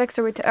 What products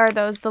are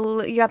those?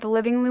 You got the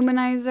living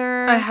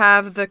luminizer. I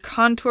have the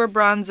contour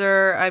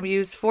bronzer.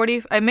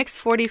 I mix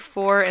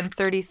 44 and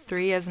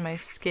 33 as my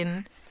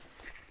skin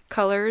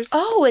colors.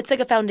 Oh, it's like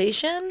a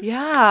foundation?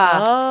 Yeah.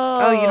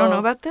 Oh. You don't know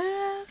about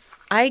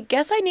this? I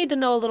guess I need to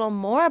know a little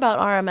more about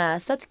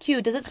RMS. That's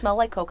cute. Does it smell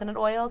like coconut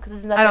oil? Because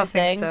isn't that I don't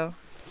their think thing? so.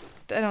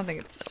 I don't think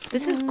it's...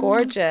 This is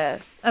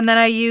gorgeous. And then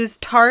I use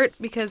Tarte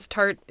because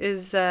Tarte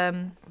is...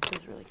 This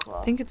is really cool.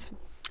 I think it's...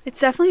 It's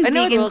definitely I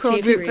know vegan it's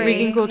cruelty-free.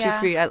 vegan Yeah.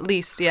 cruelty-free, at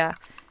least, yeah.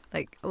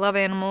 Like, I love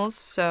animals,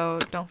 so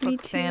don't fuck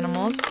with the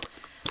animals.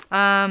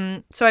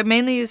 So I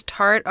mainly use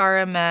Tarte,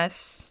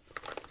 RMS,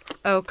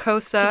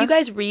 Kosa. Did you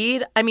guys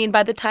read? I mean,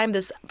 by the time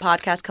this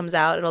podcast comes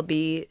out, it'll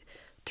be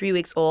 3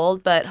 weeks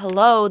old. But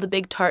hello, the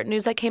big Tarte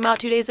news that came out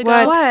 2 days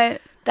ago.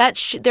 What? That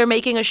they're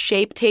making a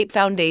Shape Tape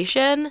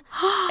foundation,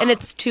 and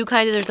it's two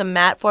kinds. There's a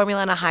matte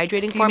formula and a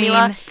hydrating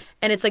formula, mean-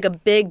 and it's like a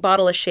big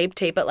bottle of Shape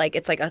Tape, but like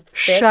it's like a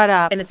thick, Shut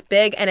up. and it's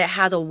big, and it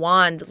has a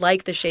wand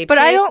like the Shape But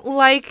Tape. I don't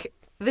like...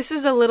 This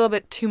is a little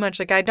bit too much.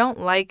 Like, I don't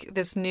like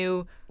this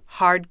new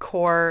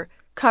hardcore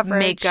Coverage.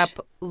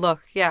 makeup look.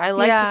 Yeah, I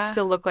like Yeah. to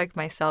still look like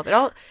myself.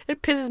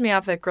 It pisses me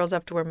off that girls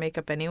have to wear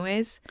makeup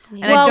anyways.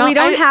 And Well, we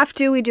don't have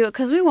to. We do it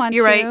because we want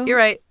You're to. right. You're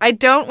right. I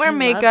don't wear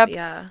makeup.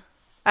 Yeah.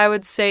 I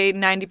would say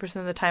 90%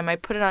 of the time. I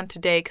put it on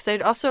today because I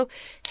also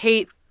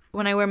hate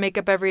when I wear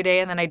makeup every day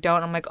and then I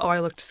don't. I'm like, oh, I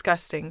look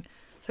disgusting.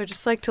 So I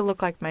just like to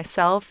look like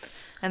myself.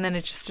 And then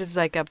it just is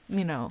like a,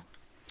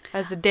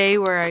 as a day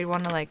where I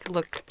want to like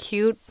look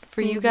cute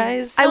for you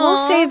guys. I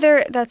will say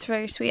that's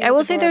very sweet. I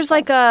will say there's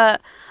like a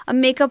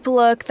makeup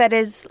look that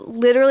is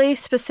literally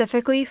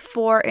specifically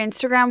for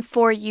Instagram,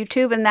 for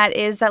YouTube, and that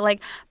is that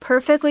like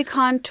perfectly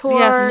contoured.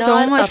 Yeah, so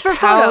Not much It's for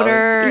powder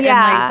photos. and like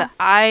Yeah. the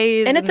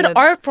eyes. And it's an the-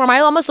 art form. I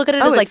almost look at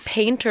it as like it's-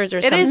 painters or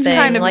it something. is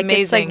kind of like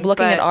it's like amazing,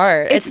 looking but at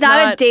art. It's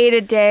not a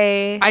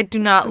day-to-day. I do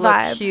not look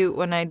vibe. cute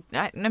when I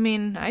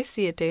mean, I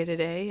see it day to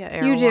day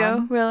at You do,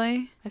 Erewhon.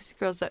 really? I see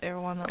girls at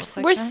Erewhon that look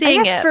like We're that.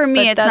 seeing guess it. for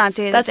me but it's not that's-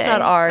 day-to-day. That's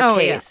not our Oh,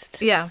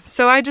 taste. Yeah.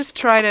 So I just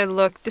try to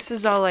look. This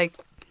is all like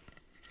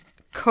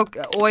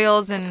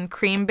oils and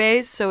cream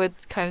base, so it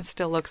kind of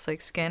still looks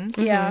like skin.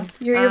 Yeah.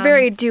 You're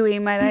very dewy,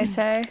 might I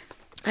say.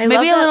 I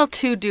Maybe a love that- little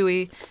too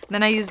dewy.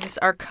 Then I use this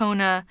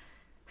Arcona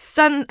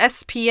Sun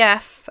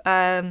SPF.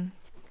 a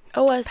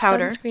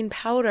powder. sunscreen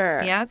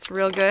powder. Yeah, it's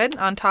real good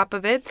on top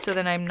of it, so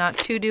then I'm not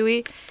too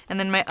dewy. And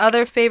then my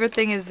other favorite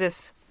thing is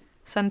this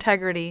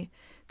Suntegrity.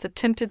 It's a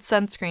tinted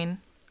sunscreen.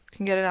 You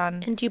can get it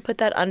on. And do you put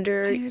that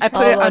under? I put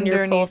all it on your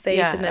full underneath, face,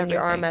 yeah, and then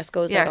your everything. RMS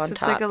goes yeah, like so on it's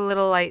top. like a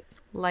little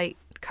light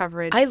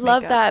coverage. I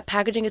love makeup. that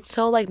packaging. It's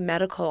so like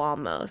medical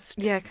almost.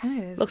 Yeah, it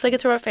kind of is. Looks like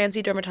it's from a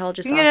fancy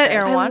dermatologist. You can get it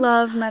at office. Erewhon. I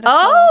love medical.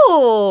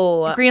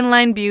 Oh, Green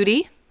Line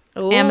Beauty,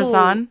 Ooh.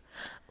 Amazon.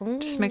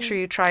 Just make sure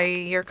you try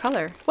your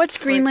color. What's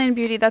Greenland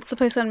Beauty? That's the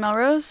place on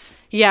Melrose?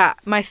 Yeah,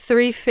 my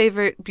 3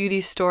 favorite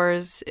beauty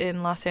stores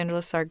in Los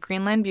Angeles are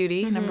Green Line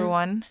Beauty, number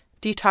 1,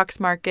 Detox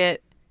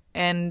Market,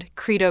 and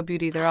Credo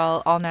Beauty. They're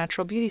all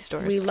natural beauty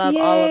stores. We love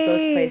all of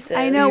those Yay. places.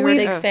 I know, We're we-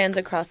 big fans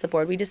across the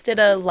board. We just did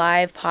a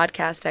live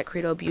podcast at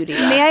Credo Beauty.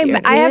 May last year.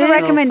 I have a So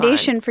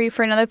recommendation fun. for you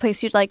for another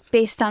place you'd like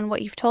based on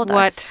what you've told us.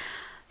 What?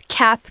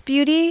 Cap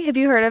Beauty. Have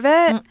you heard of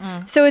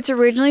it? So it's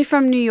originally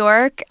from New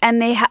York,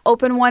 and they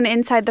open one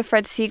inside the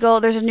Fred Siegel.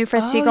 There's a new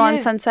Fred Siegel on yeah.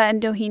 Sunset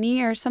and Doheny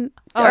or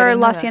I or didn't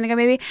know La that. Cienega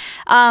maybe.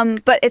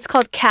 But it's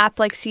called Cap,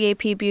 like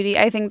CAP Beauty.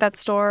 I think that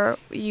store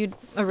you'd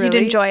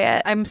really? enjoy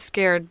it. I'm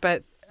scared,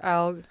 but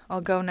I'll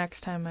go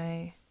next time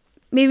I...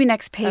 Maybe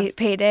next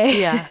payday.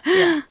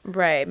 Yeah.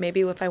 Right. Maybe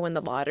if I win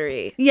the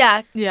lottery.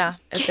 Yeah. Yeah.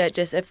 If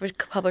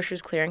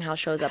Publishers Clearinghouse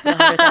shows up with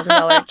a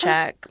 $100,000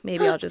 check,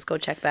 maybe I'll just go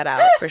check that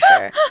out for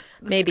sure.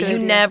 Maybe a good you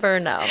idea. never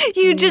know.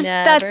 You just-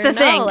 that's never the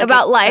thing know. Like,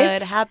 about it life.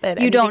 Could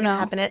happen. You don't Anything know. can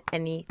happen at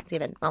any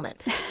given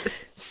moment.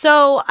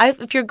 So,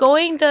 if you're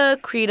going to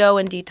Credo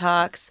and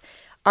Detox,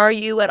 are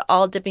you at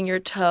all dipping your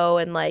toe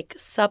in like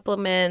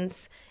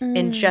supplements,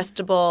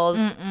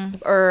 ingestibles,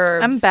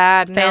 herbs? I'm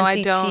bad. No, I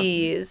fancy don't.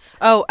 teas.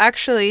 Oh,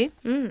 actually...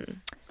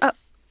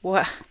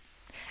 What?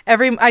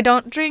 I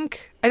don't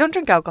drink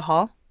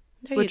alcohol,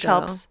 There which you go.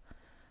 helps.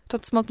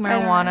 Don't smoke I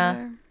don't marijuana.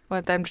 either.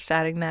 What? I'm just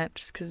adding that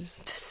just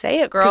because Say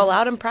it, girl, 'Cause-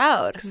 loud and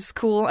proud. it's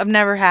cool. I've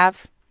never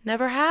have.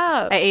 Never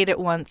have. I ate it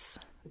once.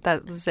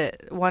 That was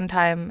it. One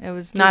time. It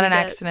was not you an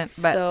get accident,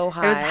 but so it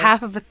was high?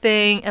 half of a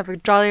thing of a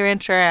Jolly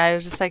Rancher. I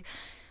was just like,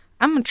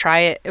 I'm gonna try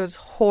it. It was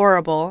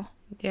horrible.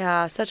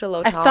 Yeah, such a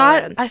low I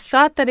tolerance.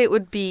 thought that it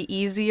would be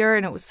easier,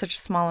 and it was such a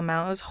small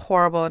amount. It was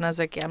horrible, and I was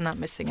like, yeah, I'm not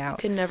missing out.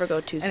 Could never go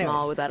too small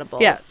Anyways. with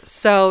edibles. Yes.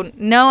 So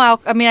no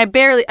I mean,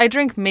 I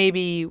drink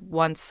maybe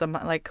once a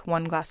month, like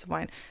 1 glass of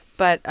wine,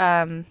 but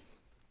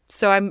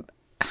so I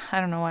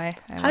don't know why.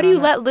 How do you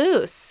let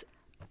loose?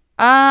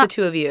 Uh, The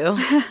two of you.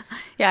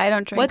 Yeah, I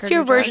don't drink. What's or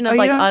your do version drugs. of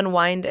Oh, you like don't-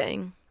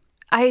 unwinding?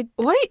 I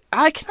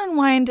can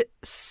unwind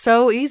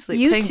so easily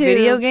YouTube, playing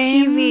video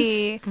games.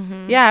 TV.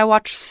 Mm-hmm. Yeah, I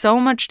watch so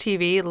much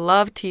TV.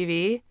 Love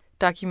TV.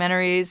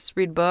 documentaries,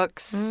 read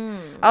books. I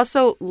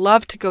also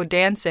love to go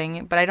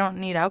dancing, but I don't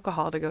need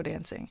alcohol to go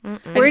dancing. I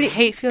just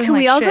hate feeling Can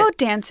like we all shit. go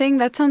dancing?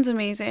 That sounds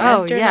amazing.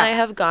 Oh, Esther yeah. and I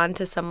have gone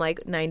to some like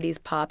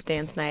 90s pop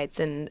dance nights,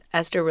 and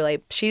Esther really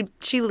she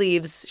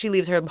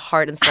leaves her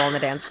heart and soul on the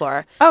dance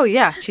floor. Oh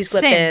yeah, She's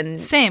flipping.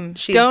 Same.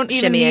 She's Don't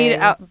even need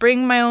shimmying.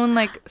 bring my own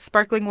like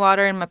sparkling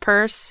water in my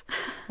purse.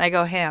 I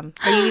go ham.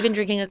 Are you even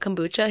drinking a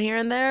kombucha here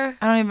and there?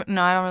 I don't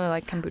really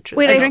like kombucha.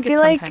 Wait, I drink feel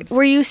it like sometimes.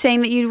 were you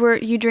saying that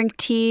you drink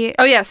tea?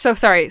 Oh yeah, so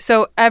sorry.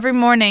 So every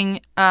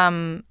morning,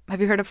 have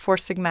you heard of Four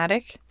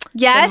Sigmatic?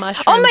 Yes.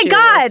 mushroom Oh my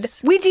God,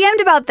 juice. we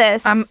DM'd about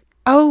this.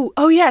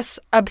 Oh yes,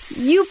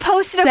 obsessed. You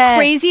posted a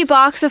crazy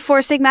box of Four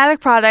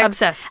Sigmatic products.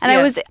 Obsessed, And I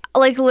yeah. was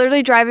like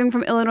literally driving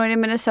from Illinois to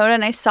Minnesota,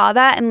 and I saw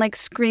that and like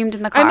screamed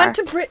in the car. I meant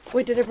to bring.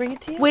 Wait, did I bring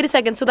it to you? Wait a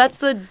second. So that's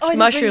the did bring you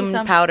mushroom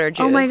some. powder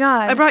juice. Oh my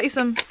God. I brought you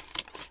some.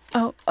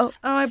 Oh.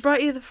 I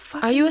brought you the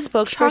fucking Are you a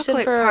spokesperson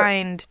chocolate for-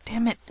 kind?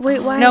 Damn it. Wait,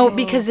 why? No,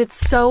 because it's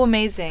so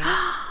amazing.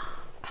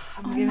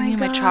 I'm giving my you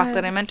my God.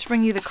 chocolate. I meant to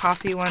bring you the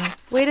coffee one.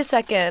 Wait a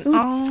second.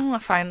 Oh,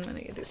 fine. I'm gonna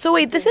do it. So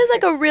wait, this is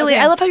like a really.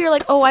 Okay. I love how you're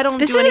like, oh, I don't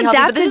This do is any healthy,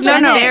 but this is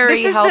adapted like to- very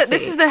this is healthy.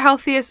 this is the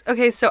healthiest.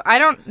 Okay, so I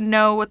don't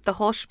know what the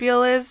whole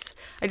spiel is.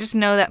 I just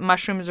know that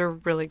mushrooms are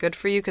really good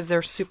for you because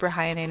they're super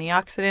high in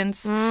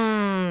antioxidants.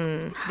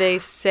 They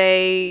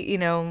say,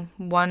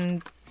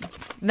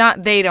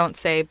 they don't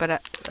say,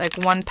 but like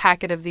one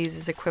packet of these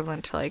is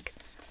equivalent to like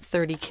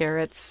 30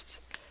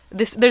 carrots.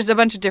 There's a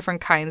bunch of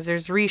different kinds.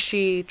 There's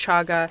reishi,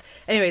 chaga.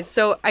 Anyways,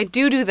 so I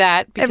do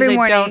that because Every I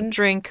morning. don't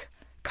drink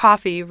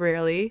coffee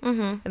rarely,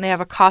 and they have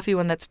a coffee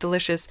one that's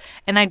delicious.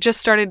 And I just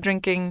started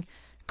drinking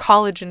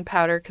collagen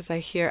powder because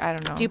I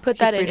don't know. Do you put keep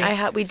that in?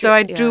 reading.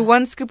 I do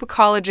 1 scoop of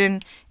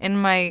collagen in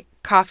my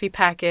coffee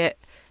packet,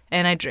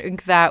 and I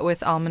drink that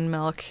with almond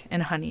milk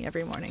and honey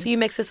every morning. So you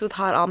mix this with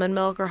hot almond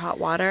milk or hot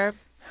water?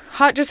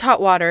 Just hot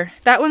water.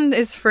 That one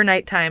is for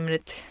nighttime, and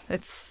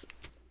it's.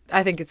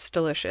 I think it's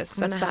delicious.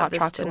 I'm That's gonna the have hot this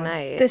chocolate one.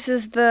 tonight. This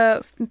is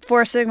the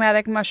Four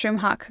Sigmatic mushroom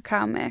hot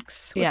cacao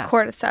mix with Yeah.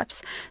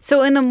 cordyceps.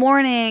 So in the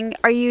morning,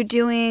 are you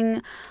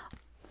doing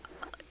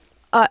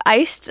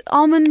iced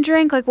almond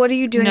drink? Like, what are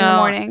you doing in the No.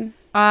 morning?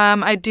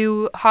 I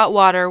do hot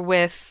water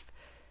with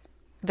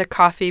the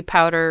coffee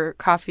powder,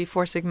 coffee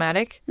Four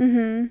Sigmatic.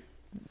 Mm-hmm.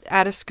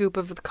 Add a scoop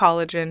of the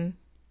collagen,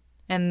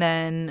 and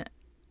then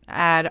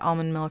add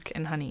almond milk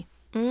and honey,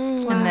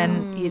 and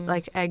then eat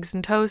like eggs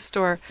and toast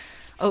or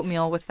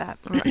oatmeal with that.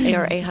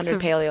 Or 800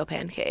 paleo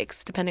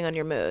pancakes, depending on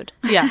your mood.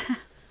 Yeah.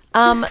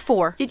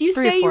 4. Did you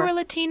 3 or say you 4. were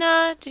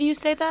Latina? Did you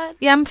say that?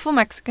 Yeah, I'm full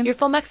Mexican. You're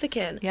full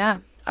Mexican. Yeah.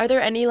 Are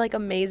there any like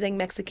amazing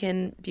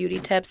Mexican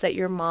beauty tips that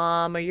your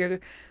mom or your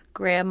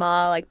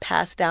grandma like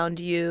passed down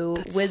to you?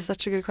 That's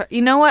such a good question.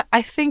 You know what?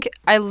 I think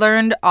I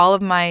learned all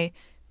of my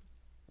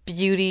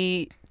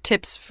beauty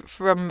tips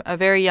from a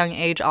very young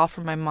age, all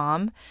from my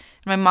mom.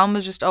 My mom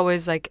was just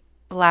always like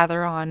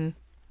lather on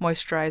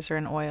moisturizer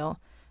and oil.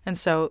 And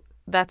so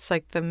that's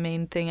like the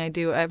main thing I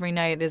do every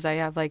night is I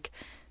have like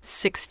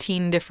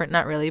 16 different,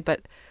 not really,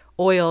 but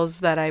oils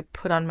that I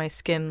put on my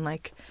skin,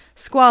 like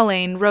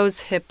squalane,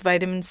 rosehip,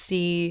 vitamin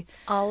C,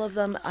 All of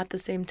them at the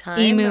same time,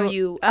 emu. or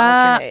you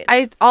alternate?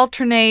 I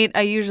alternate.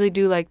 I usually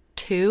do like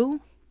 2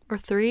 or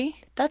 3.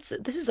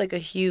 This is like a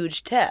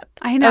huge tip.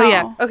 I know. Oh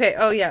yeah. Okay.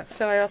 Oh yeah.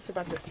 So I also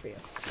bought this for you.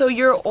 So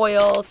your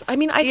oils. I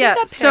mean, I think Yeah.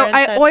 that So parents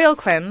I that- oil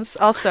cleanse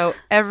also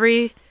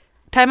every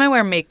time I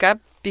wear makeup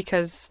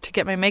because to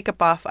get my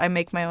makeup off, I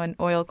make my own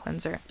oil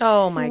cleanser.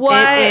 Oh my What?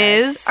 god! It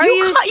is. Are you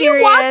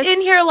You walked serious?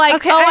 in here like,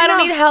 Okay, oh, I I don't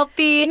know. eat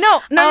healthy.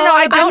 No, Oh,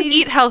 I don't need-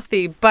 eat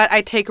healthy, but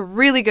I take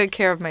really good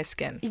care of my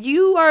skin.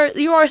 You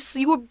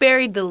were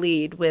buried the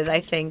lead with,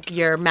 I think,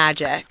 your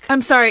magic.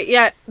 I'm sorry.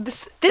 Yeah.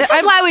 This This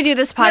is why we do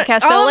this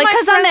podcast, all though. of Like, my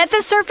because friends- at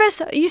the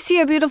surface, you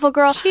see a beautiful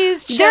girl.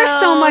 She's There's so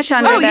chill, much she's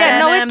under wearing there. yeah,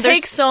 no, denim. it There's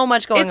takes so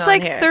much going It's on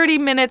like here. 30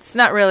 minutes,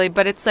 not really,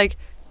 but it's like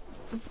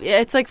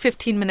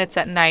 15 minutes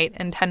at night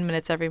and 10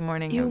 minutes every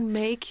morning. You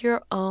make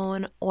your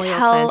own oil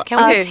Tell cleanse.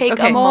 Can we us take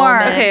okay. a more.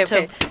 moment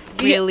Okay,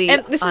 to really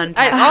and this is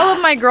unpack? all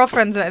of my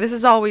girlfriends and I, this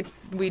is all we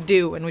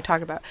do and we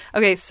talk about.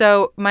 Okay,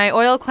 so my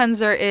oil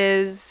cleanser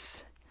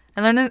is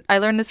I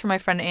learned this from my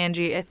friend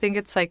Angie. I think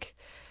it's like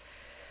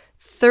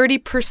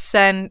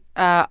 30%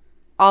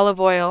 olive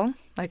oil,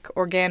 like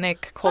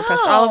organic cold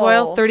pressed olive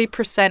oil,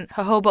 30%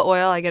 jojoba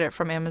oil. I get it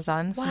from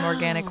Amazon. It's an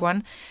organic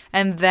one.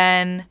 And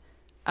then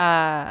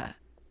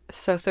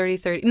so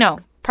 30 no,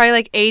 probably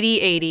like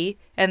 80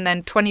 and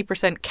then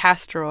 20%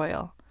 castor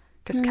oil.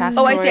 Because castor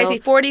Oh, oil. I see.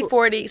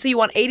 40. So you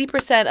want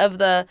 80% of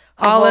the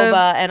Olive,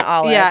 jojoba and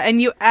olive. Yeah,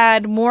 and you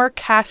add more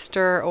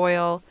castor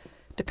oil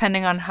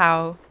depending on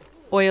how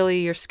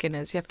oily your skin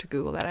is. You have to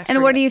Google that.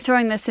 And what are you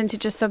throwing this into?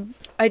 Just a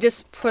I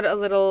just put a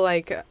little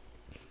I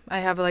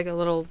have like a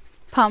little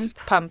pump?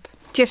 pump.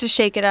 Do you have to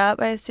shake it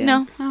up, I assume?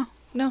 No. Oh.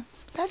 No.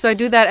 So I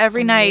do that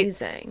every night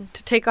Amazing.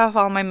 to take off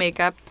all my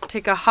makeup.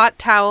 Take a hot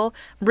towel,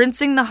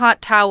 rinsing the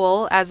hot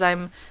towel as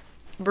I'm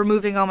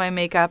removing all my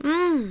makeup.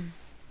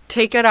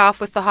 Take it off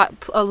with the hot.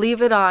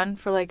 Leave it on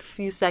for like a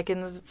few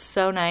seconds. It's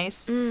so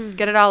nice.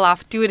 Get it all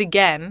off. Do it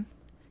again.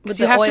 With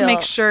you the have to oil.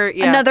 make sure.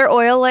 Yeah, Another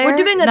oil layer. We're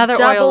doing a another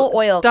double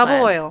oil double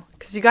cleanse. oil,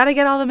 because you got to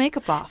get all the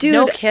makeup off. Dude,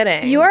 No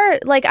kidding. You're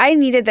like, I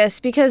needed this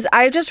because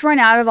I just run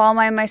out of all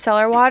my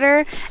micellar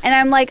water, and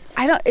I'm like,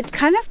 it's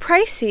kind of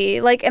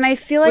pricey. Like, and I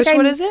feel like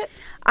What is it?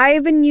 I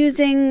use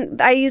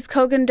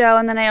Kogan Dough,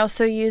 and then I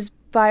also use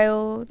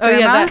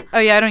Bioderma. Oh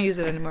yeah, I don't use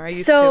it anymore. I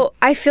used to. So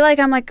I feel like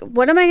I'm like,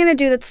 what am I going to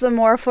do that's the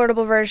more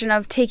affordable version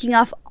of taking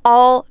off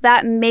all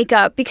that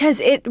makeup? Because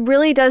it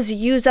really does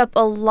use up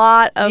a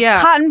lot of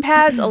cotton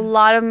pads, a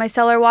lot of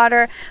micellar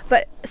water,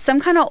 but some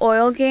kind of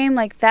oil game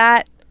like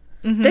that.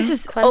 This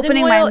is Cleansing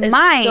opening oil my is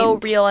mind. so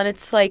real, and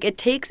it's like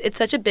it's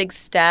such a big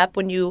step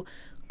when you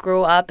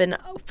grow up, and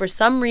for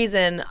some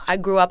reason I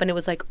grew up and it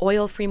was like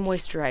oil-free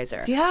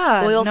moisturizer,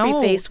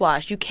 oil-free face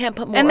wash. You can't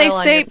put more and oil they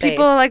on say your face.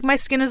 people are like, my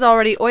skin is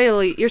already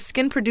oily. Your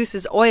skin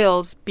produces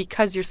oils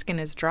because your skin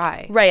is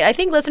dry. Right. I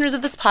think listeners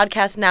of this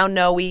podcast now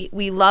know we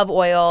love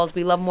oils.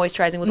 We love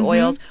moisturizing with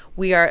oils.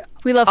 We love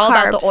all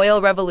about carbs. the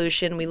oil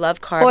revolution. We love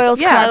carbs.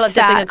 Oils, I carbs, love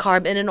dipping fat. a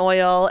carb in an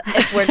oil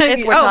if we're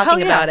hell talking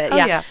yeah. about it. Hell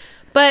Yeah. yeah.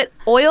 But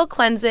oil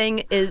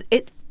cleansing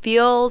it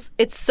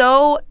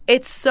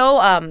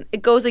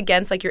goes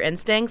against like your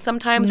instincts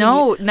sometimes.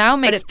 No, now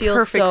but makes it feels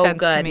perfect so sense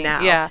good to me.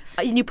 now. Yeah.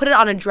 And you put it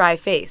on a dry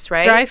face,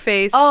 right? Dry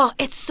face. Oh,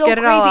 it's so Get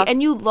it all crazy. off.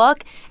 And you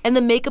look and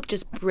the makeup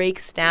just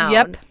breaks down.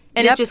 Yep.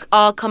 And Yep. it just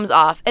all comes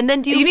off. And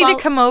then You need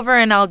to come over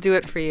and I'll do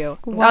it for you.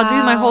 I'll do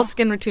my whole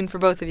skin routine for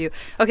both of you.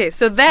 Okay,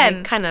 so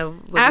then kind of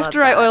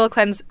after I oil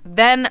cleanse,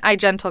 then I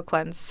gentle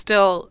cleanse,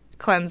 still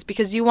cleanse,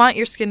 because you want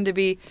your skin to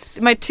be.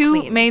 My two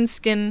clean. main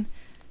skin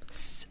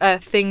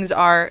things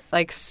are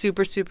like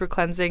super, super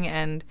cleansing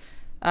and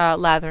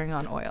lathering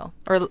on oil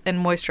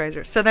and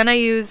moisturizer. So then I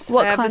use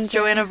What I have this cleanser?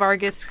 Joanna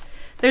Vargas.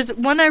 There's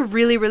one I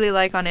really, really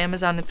like on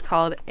Amazon. It's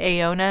called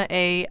Aiona,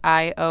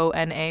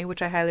 Aiona,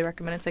 which I highly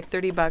recommend. It's like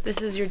 $30.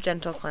 This is your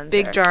gentle cleanser.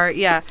 Big jar,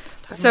 yeah.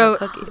 So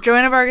about cookies.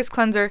 Joanna Vargas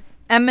cleanser,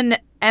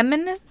 Eminence.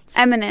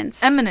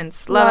 Eminence.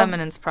 Love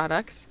Eminence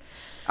products.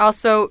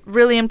 Also,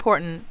 really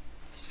important,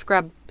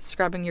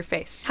 scrubbing your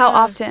face. How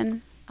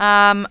often?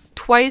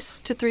 2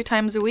 to 3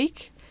 times a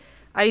week.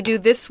 I do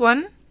this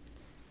one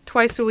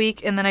twice a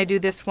week, and then I do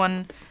this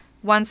one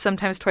once,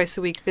 sometimes twice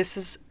a week. This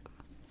is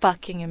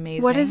fucking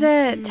amazing. What is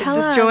it? It's Tell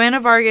this us. Joanna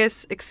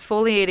Vargas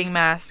exfoliating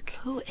mask.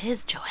 Who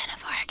is Joanna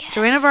Vargas?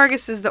 Joanna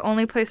Vargas is the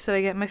only place that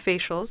I get my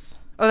facials.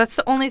 Oh, that's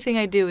the only thing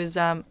I do is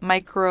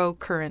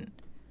microcurrent.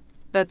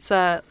 That's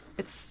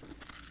it's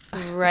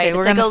Right. Okay,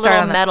 we're it's like gonna a start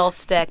little on that. metal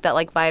stick that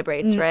like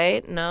vibrates,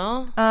 right?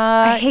 No?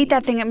 I hate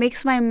that thing. It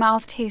makes my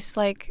mouth taste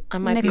like I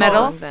might be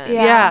nickels. wrong then.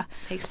 Yeah.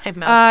 Makes my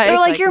mouth. They're It's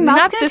like, your mouth's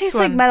not gonna this taste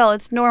like one. metal.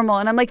 It's normal,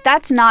 and I'm like,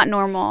 that's not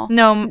normal.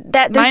 No,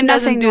 That- there's mine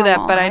doesn't nothing do that,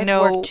 normal. but I I've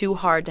know. worked too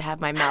hard to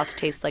have my mouth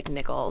taste like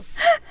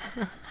nickels.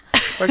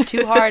 Worked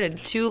too hard and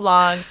too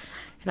long,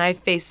 and I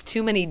faced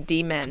too many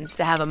demons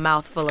to have a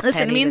mouth full of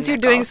Listen, it pennies means and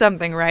you're doing nickels.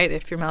 something right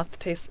if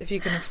you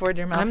can afford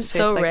your mouth I'm to taste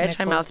so like rich.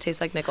 My nickels. mouth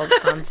tastes like nickels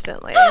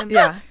constantly.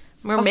 Yeah.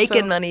 We're Also-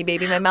 making money,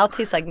 baby. My mouth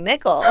tastes like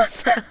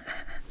nickels.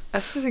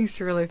 Esther thinks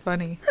you're really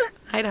funny.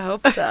 I'd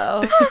hope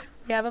so.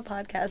 We have a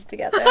podcast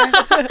together.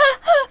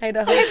 I'd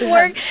hope we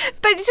Work, have-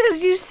 but it's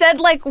because you said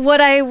like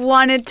what I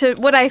wanted to,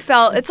 what I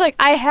felt. It's like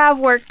I have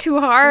worked too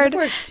hard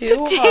You've worked too to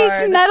taste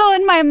hard. metal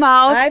in my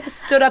mouth. I've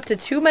stood up to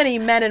too many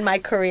men in my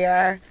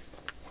career.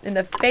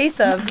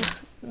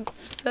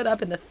 Stood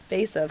up in the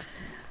face of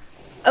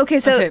Okay,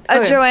 so Okay, a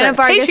okay, Joanna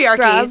sorry. Vargas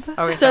scrub.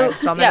 Oh, wait, So, sorry,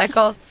 spell my yes.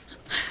 nickels.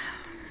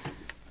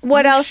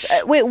 What else?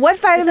 Wait, what Is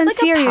it vitamin like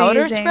C are a you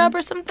powder using? scrub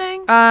or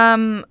something?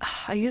 I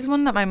use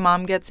one that my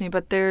mom gets me,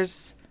 but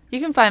you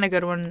can find a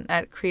good one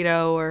at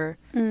Credo or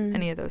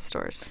any of those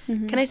stores.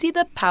 Can I see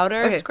the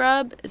powder Okay.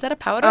 scrub? Is that a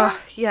powder?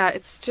 Yeah,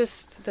 it's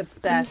just the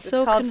best.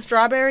 so it's called conf-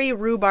 strawberry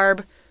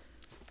rhubarb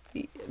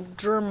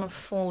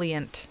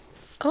dermafoliant.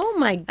 Oh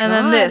my god! And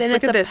then this. And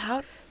Look it's at a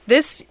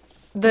this. pow-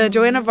 The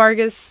Joanna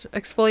Vargas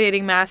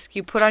exfoliating mask.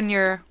 You put on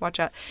your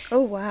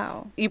Oh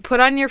wow. You put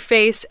on your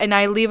face, and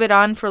I leave it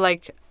on for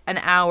like an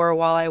hour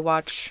while I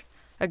watch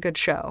a good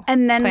show.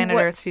 And then Planet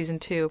what- Earth season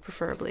 2,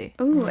 preferably.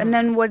 Ooh, and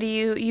then what do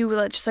you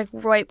just like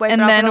wipe And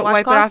it off then with a wipe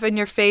it washcloth? off, and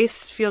your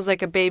face feels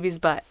like a baby's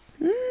butt.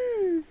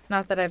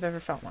 Not that I've ever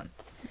felt one.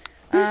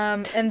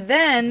 And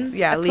then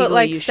Yeah, I legally put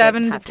like you should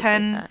 7 to have say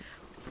 10 that.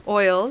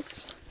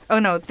 oils. Oh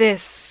no,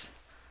 this.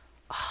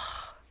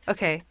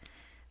 Okay.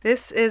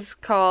 This is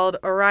called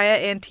Oraya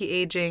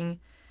Anti-Aging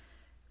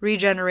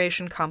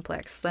Regeneration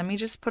Complex. Let me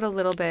just put a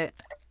little bit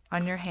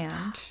on your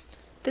hand.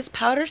 This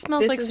powder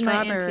smells This like is my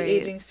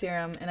anti-aging strawberries.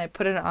 serum, and I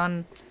put it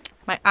on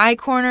my eye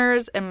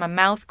corners and my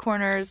mouth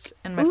corners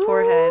and my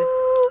forehead.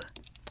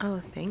 Oh,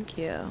 thank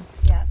you.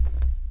 Yeah.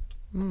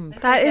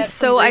 That is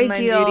so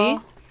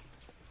ideal.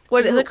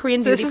 What is a Korean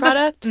So this beauty is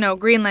product? No,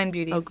 Greenline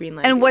Beauty. Oh,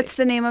 Greenland. And Beauty. what's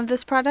the name of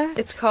this product?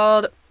 It's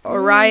called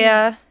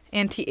Oraya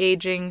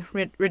Anti-Aging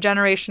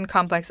Regeneration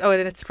Complex. Oh,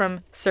 and it's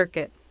from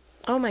Circuit.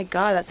 Oh my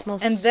god, that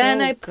smells And so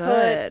then I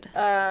good. put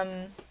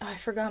I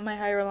forgot my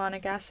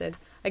hyaluronic acid.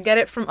 I get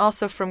it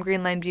also from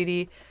Greenline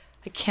Beauty.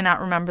 I cannot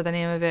remember the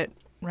name of it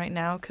right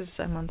now because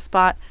I'm on the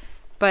spot.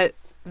 But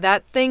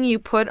that thing you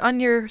put on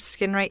your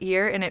skin right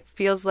here, and it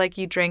feels like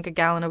you drank a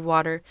gallon of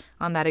water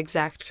on that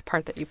exact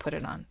part that you put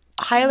it on.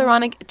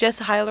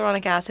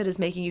 Hyaluronic acid is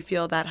making you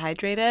feel that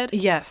hydrated?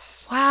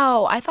 Yes.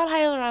 Wow, I thought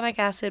hyaluronic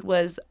acid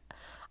was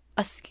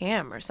a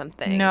scam or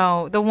something.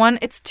 No,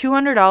 it's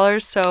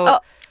 $200. So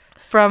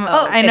from it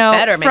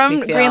better make from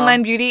me feel.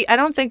 Greenline Beauty, I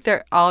don't think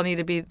they're all need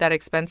to be that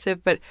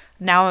expensive, but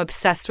now I'm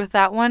obsessed with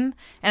that one,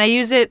 and I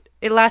use it.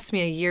 It lasts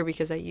me a year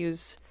because I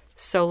use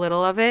so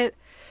little of it,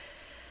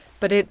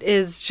 but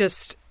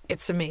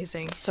it's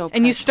amazing. So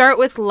and you start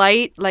precious.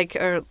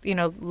 with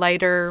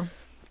lighter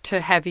to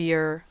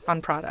heavier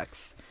on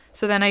products.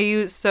 So then I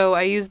use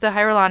the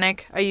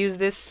hyaluronic. I use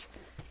this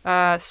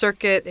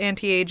Circuit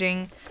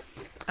anti-aging.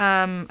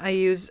 I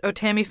use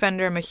Tammy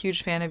Fender. I'm a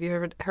huge fan. Have you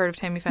heard of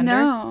Tammy Fender?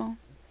 No.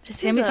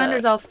 Tammy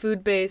Fender's all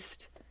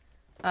food-based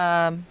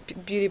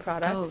beauty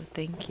products. Oh,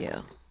 thank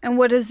you. And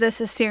what is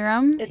this? A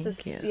serum?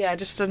 It's Thank you.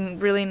 just a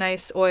really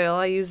nice oil.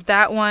 I use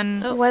that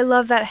one. Oh, I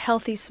love that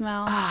healthy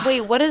smell.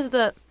 Wait, what is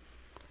this?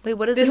 You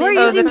are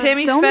the using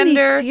Tammy so many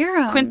Fender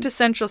serums.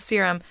 quintessential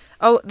serum.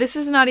 Oh, this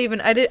is not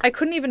even. I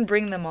couldn't even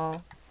bring them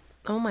all.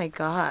 Oh my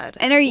God.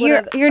 And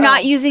you're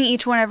not using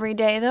each one every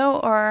day though,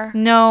 or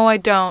No, I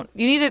don't.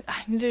 You need it.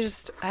 I need to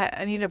just.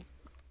 I need to.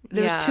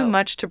 There's Yeah. too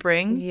much to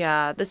bring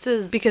Yeah, this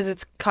is because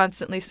it's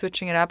constantly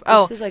switching it up.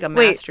 this is like a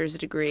wait. master's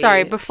degree.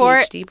 Sorry, before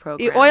PhD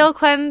program. the oil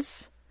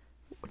cleanse,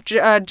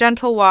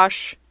 gentle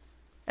wash,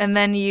 and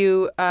then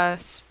you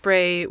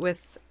spray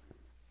with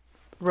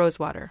rose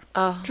water.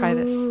 Oh, Try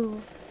this.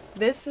 Ooh.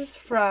 This is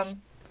from.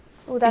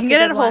 Ooh, You that's can a get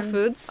it good at Whole one.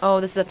 Foods.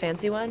 oh, this is a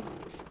fancy one.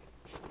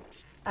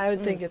 I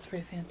would think it's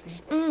pretty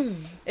fancy.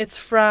 It's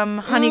from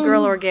Honey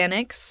Girl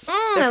Organics. They're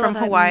I from love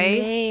that Hawaii.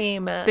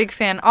 name. Big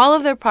fan. All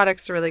of their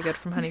products are really good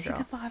from Honey See Girl.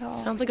 the bottle.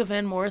 Sounds like a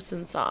Van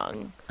Morrison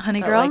song.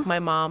 Honey that, Girl? like my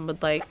mom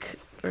would like,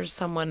 or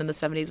someone in the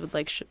 70s would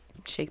like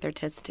shake their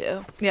tits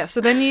to. Yeah, so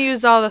then you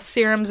use all the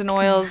serums and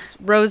oils.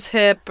 Rose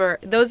Hip, or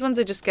those ones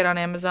I just get on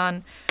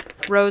Amazon.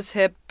 Rose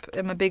Hip,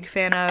 I'm a big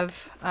fan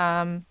of.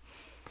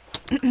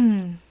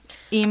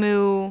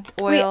 Emu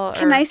oil. Wait,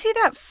 can I see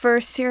that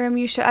first serum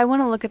you showed? I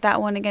want to look at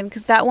that one again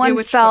because that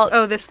one felt.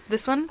 Oh, this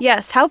one?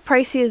 Yes. How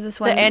pricey is this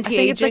one? The I think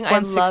it's like anti-aging, I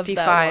love that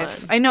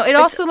 $165. one. I know. It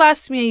also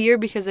lasts me a year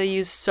because I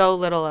use so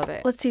little of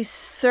it. Let's see.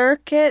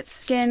 Circuit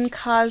Skin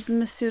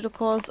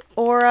Cosmeceuticals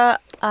Aura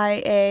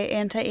IA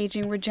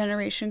Anti-Aging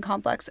Regeneration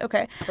Complex.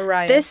 Okay.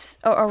 Orion.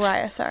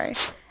 Araya, sorry.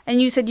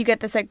 And you said you get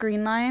this at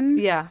Greenline?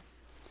 Yeah.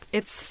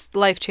 It's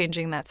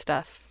life-changing, that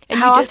stuff. And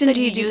How you just often said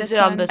do you you do use this it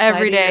on one? the side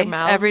Every of your day.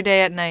 mouth? Every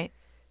day at night.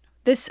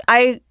 This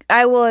I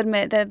will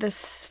admit that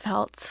this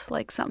felt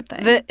like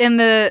something.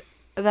 The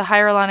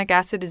hyaluronic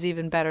acid is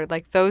even better.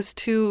 Like those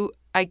two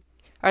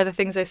are the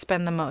things I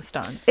spend the most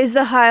on. Is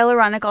the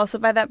hyaluronic also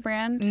by that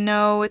brand?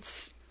 No,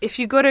 it's if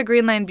you go to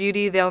Greenline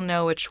Beauty, they'll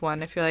know which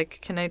one. If you're like,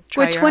 can I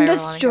try Which your one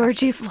does hyaluronic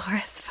Georgie acid?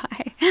 Flores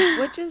buy?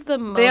 Which is the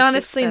most They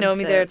honestly know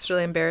me there. expensive? It's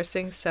really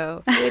embarrassing.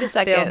 So Wait a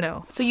second. they'll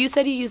know. So you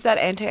said you use that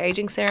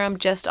anti-aging serum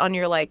just on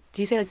your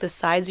do you say like the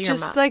sides of your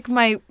Just mouth? like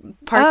my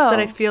parts that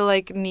I Oh. feel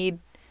like need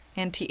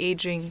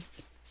anti-aging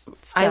stuff.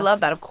 I love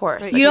that, of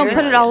course. Right. You don't You're-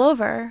 put it all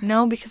over.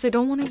 No, because I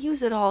don't want to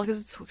use it all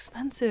because it's so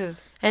expensive.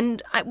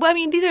 And I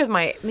mean, these are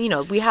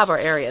we have our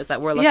areas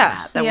that we're looking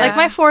Yeah, at. That Yeah. like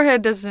my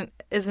forehead isn't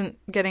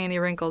getting any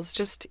wrinkles.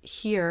 Just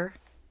here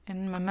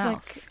in my mouth.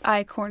 Like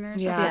eye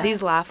corners. Yeah, Yeah.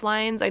 these laugh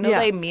lines. I know Yeah.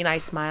 they mean I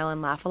smile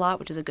and laugh a lot,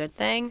 which is a good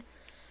thing.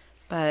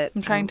 But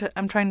I'm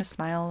trying to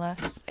smile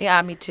less.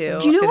 yeah, me too.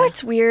 Do you know gonna-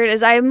 what's weird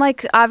is I'm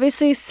like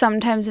obviously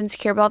sometimes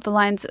insecure about the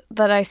lines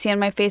that I see on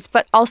my face,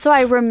 but also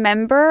I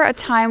remember a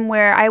time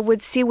where I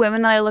would see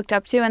women that I looked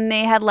up to and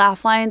they had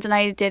laugh lines and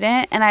I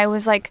didn't, and I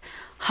was like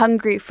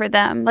hungry for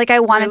them. Like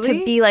I wanted Really?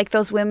 to be like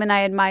those women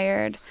I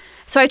admired.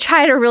 So I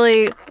try to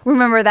really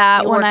remember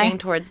that You're when working I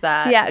towards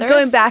that. yeah There's-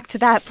 going back to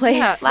that place.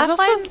 Yeah, Laugh There's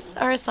also- lines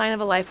are a sign of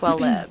a life well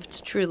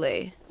lived.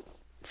 Truly.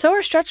 So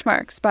are stretch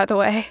marks, by the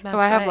way. That's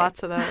I have right.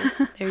 lots of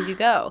those. There you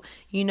go.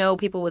 You know,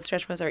 people with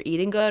stretch marks are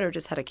eating good or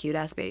just had a cute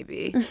ass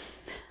baby.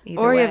 Either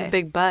Or you way. have a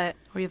big butt.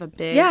 Or you have a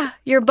big. Yeah,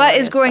 your butt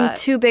is glorious growing butt.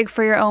 too big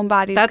for your own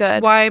body's That's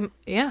good. why.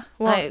 Yeah.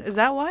 Well, Right. is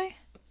that why?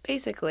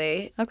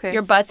 Basically. Okay.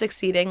 Your butt's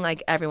exceeding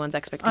like everyone's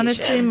expectations.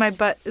 Honestly, my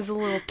butt is a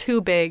little too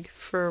big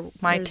for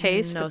my There's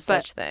taste. No but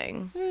such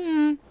thing.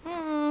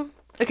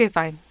 okay,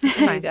 fine. It's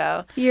There you fine.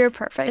 go. You're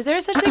perfect. Is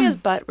there such thing as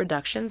butt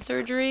reduction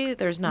surgery?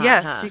 There's not.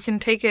 Yes, huh? you can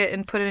take it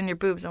and put it in your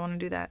boobs. I want to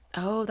do that.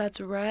 Oh, that's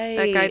right.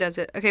 That guy does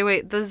it. Okay,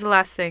 wait. This is the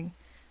last thing.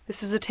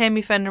 This is a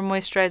Tammy Fender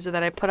moisturizer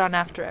that I put on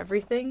after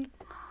everything.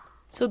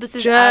 So this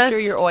is Just after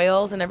your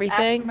oils and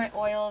everything. After my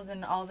oils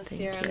and all the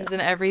serums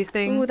and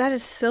everything. Ooh, that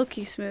is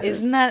silky smooth.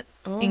 Isn't that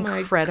Oh my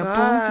incredible?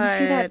 God. Let me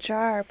see that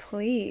jar,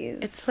 please.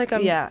 It's like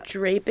I'm Yeah.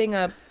 draping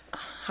a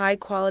high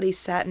quality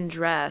satin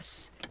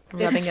dress,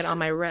 and rubbing it It's- on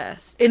my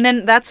wrist. And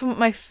then that's what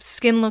my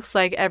skin looks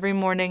like every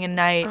morning and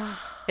night.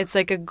 It's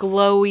like a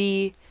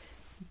glowy,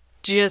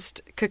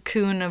 just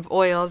cocoon of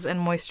oils and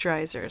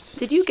moisturizers.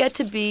 Did you get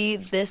to be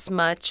this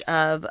much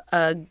of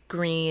a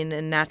green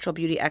and natural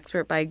beauty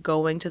expert by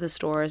going to the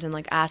stores and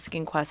like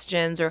asking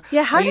questions, or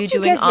Yeah, how are did you you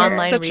doing get here?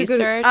 online Such a good-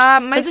 research?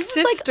 my 'Cause this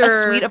is like a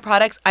sister- suite of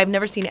products. I've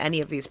never seen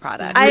any of these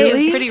products, I which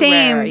is pretty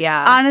same. rare.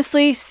 Yeah,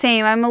 Honestly,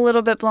 same. I'm a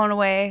little bit blown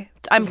away.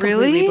 I'm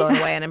completely Really? blown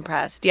away and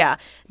impressed. Yeah, I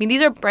mean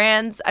these are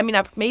brands. I mean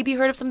I've maybe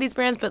heard of some of these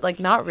brands, but like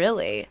not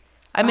really.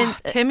 I mean,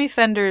 Tammy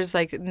Fender's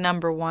like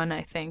number one,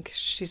 I think.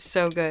 She's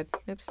so good.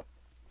 Oops.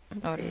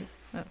 Oh,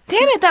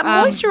 damn it, that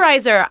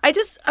moisturizer!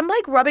 I'm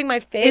like rubbing my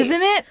face.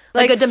 isn't it?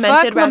 like a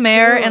demented fuck La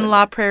Mer raccoon. and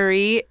La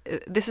Prairie.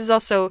 This is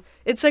also,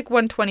 it's like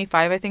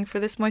 $125, I think, for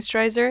this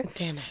moisturizer.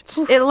 Damn it!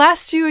 It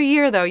lasts you a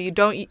year though. You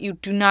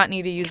do not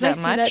need to use Can I that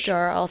see much. that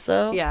jar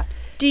also? Yeah.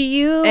 Do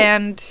you?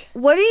 And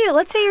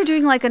Let's say you're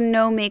doing like a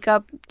no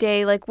makeup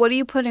day. Like, what are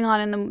you putting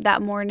on in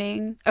that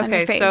morning? On your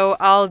okay, face? so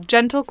I'll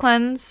gentle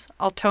cleanse.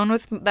 I'll tone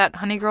with that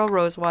Honey Girl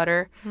rose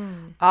water.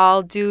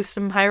 I'll do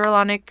some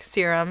hyaluronic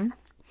serum.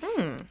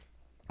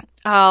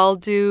 I'll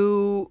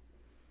do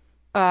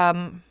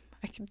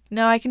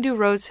I can do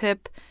rose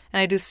hip,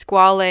 and I do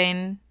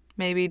squalane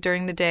maybe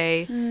during the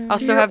day.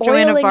 Also you're have Joanna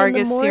oiling in the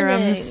Vargas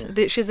serums.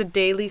 morning. She has a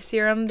daily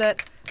serum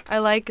that I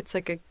like. It's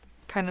like a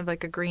kind of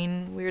like a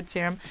green weird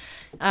serum.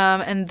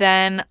 And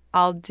then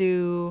I'll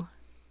do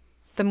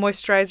the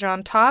moisturizer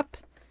on top,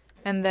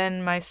 and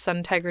then my Sun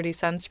Integrity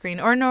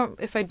sunscreen. Or no,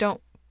 if I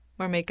don't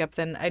wear makeup,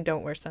 then I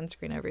don't wear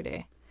sunscreen every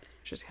day,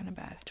 which is kind of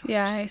bad.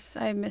 yeah,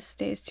 I missed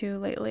days too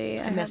lately.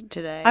 I missed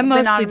today. I been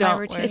mostly on my don't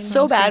routine. wear It's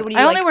so bad sunscreen. when you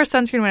I only like- wear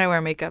sunscreen when I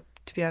wear makeup,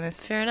 to be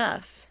honest. Fair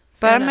enough.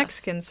 But Fair I'm enough.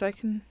 Mexican, so I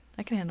can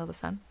handle the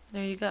sun.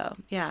 There you go.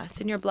 Yeah,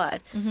 it's in your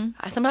blood.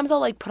 Sometimes I'll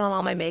like put on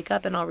all my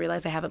makeup and I'll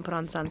realize I haven't put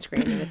on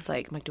sunscreen, and it's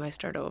like, I'm like, do I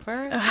start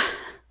over?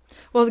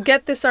 Well,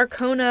 get this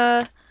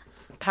Arcona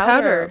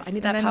powder. I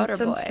need that and then powder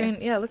sunscreen.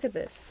 boy. Yeah, look at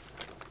this.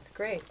 It's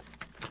great.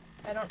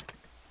 I don't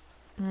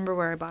remember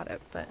where I bought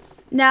it, but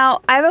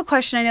Now, I have a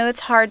question. I know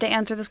it's hard to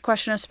answer this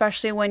question,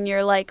 especially when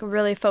you're like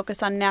really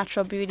focused on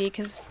natural beauty,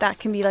 because that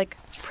can be like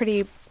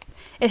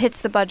it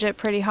hits the budget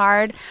pretty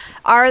hard.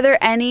 Are there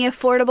any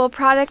affordable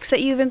products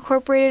that you've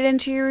incorporated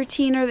into your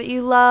routine or that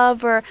you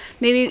love, or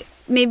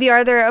maybe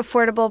are there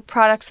affordable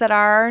products that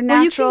are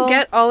natural? Well, you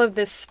can get all of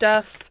this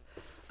stuff.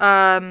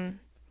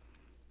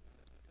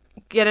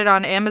 Get it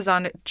on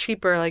Amazon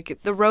cheaper. Like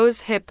the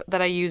rose hip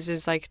that I use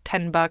is like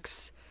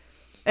 $10.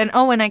 And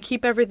I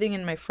keep everything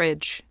in my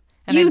fridge.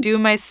 And I do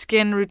my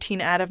skin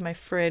routine out of my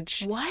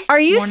fridge. What? Are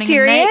you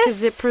serious?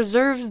 Because it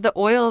preserves the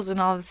oils and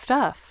all the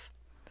stuff.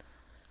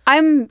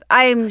 I'm.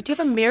 Do you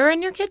have a mirror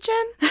in your kitchen?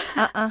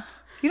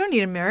 You don't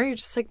need a mirror. You're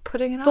just like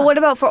putting it on. But what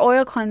about for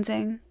oil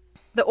cleansing?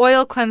 The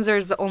oil cleanser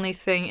is the only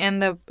thing,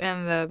 and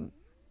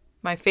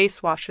my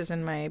face wash is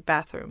in my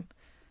bathroom.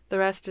 The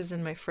rest is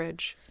in my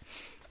fridge.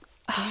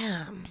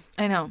 Damn.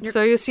 I know.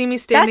 So you see me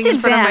standing That's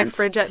in front of my advanced.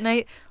 fridge at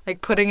night,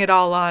 like putting it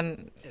all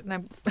on.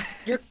 And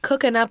You're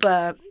cooking up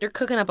a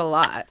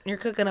lot. You're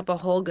cooking up a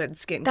whole good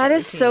skincare That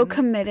is so routine.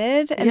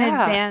 committed and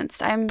Yeah.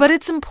 advanced. But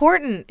it's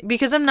important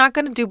because I'm not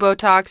going to do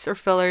Botox or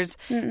fillers,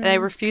 and I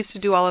refuse to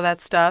do all of that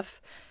stuff.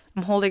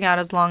 I'm holding out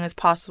as long as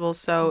possible,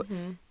 so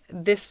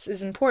this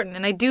is important.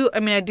 And I do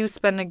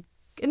spend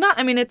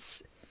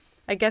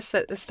I guess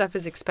that this stuff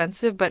is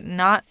expensive, but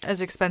not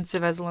as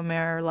expensive as La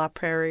Mer or La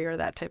Prairie or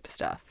that type of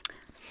stuff.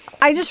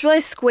 I just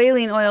realized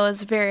squalene oil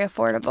is very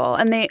affordable,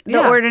 and The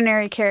Yeah.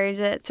 Ordinary carries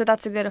it, so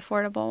that's a good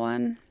affordable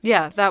one.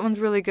 Yeah, that one's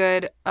really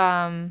good.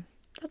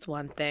 That's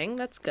one thing.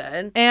 That's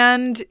good.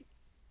 And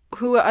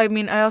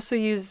I also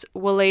use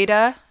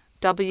Weleda,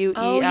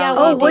 W-E-L-E-D-A.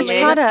 Oh, which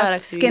Weleda product?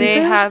 products do you Skin use?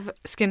 They food? have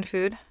skin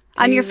food.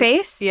 On I your use-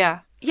 face? Yeah.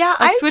 Yeah,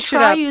 I I switch it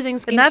try up, using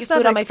and skin that's not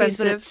food on my expensive.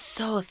 face, but it's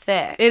so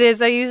thick. It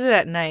is. I use it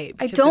at night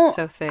I because don't. it's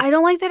so thick. I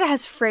don't like that it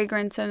has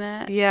fragrance in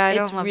it. Yeah, I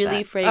It's don't love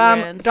really that.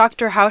 fragranced.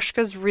 Dr.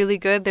 Hauschka's really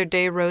good. Their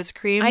Day Rose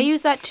Cream. I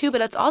use that too,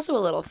 but it's also a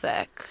little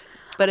thick.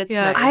 But it's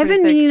Yeah, nice. it's I've pretty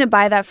been thick. meaning to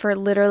buy that for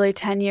literally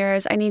 10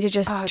 years. I need to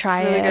just Oh, it's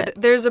try really it.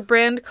 good. There's a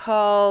brand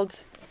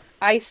called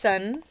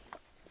iSun.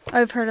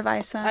 I've heard of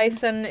iSun.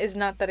 iSun is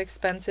not that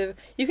expensive.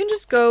 You can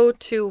just go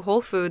to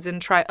Whole Foods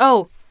and try.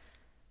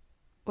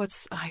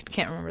 I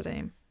can't remember the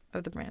name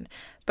of the brand,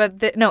 but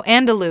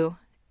Andalou.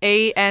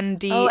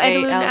 Andal. Oh,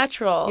 Andalou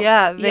Naturals.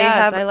 Yeah, they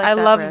Yes, have. I like I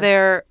that love brand.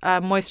 their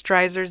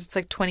moisturizers. It's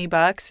like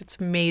 $20. It's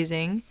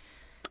amazing.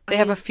 They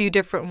have a few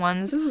different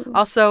ones.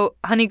 Also,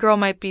 Honey Girl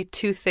might be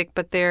too thick,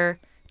 but their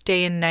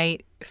day and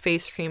night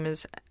face cream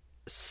is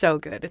so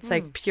good. It's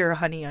like pure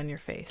honey on your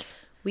face.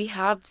 We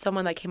have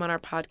someone that came on our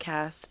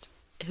podcast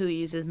who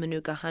uses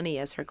Manuka honey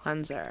as her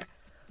cleanser.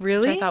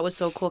 Really? Which I thought was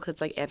so cool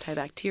because it's like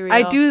antibacterial.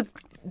 I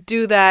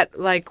do that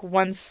like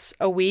once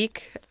a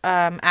week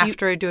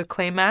after I do a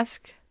clay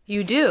mask.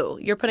 You do.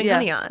 You're putting Yeah.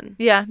 honey on.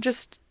 Yeah,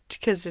 just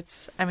because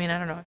I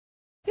don't know.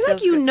 I feel like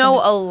Feels you good know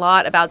to me. a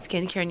lot about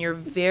skincare and you're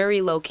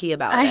very low key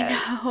about I it.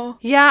 know.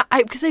 Yeah,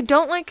 because I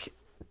don't like.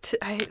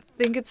 I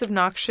think it's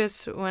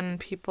obnoxious when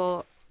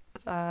people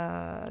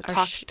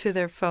talk to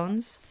their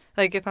phones.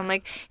 Like if I'm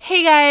like,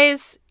 "Hey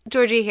guys,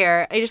 Georgie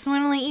here. I just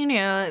want to let you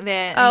know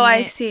that. Oh,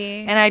 I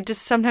see. And I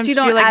just sometimes So you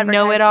don't feel like advertise,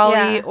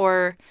 know-it-all-y yeah.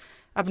 or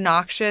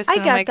obnoxious. I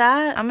and get I'm like,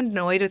 that. I'm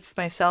annoyed with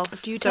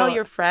myself. Do you so- tell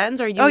your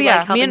friends? Or are you Oh, yeah,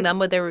 like me helping and- them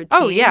with their routines?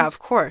 Oh, yeah, of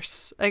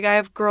course. Like, I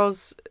have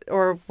girls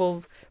or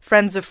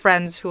friends of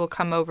friends who will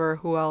come over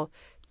who I'll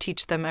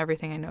teach them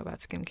everything I know about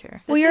skincare.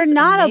 Well, This you're is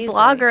not amazing. a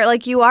blogger.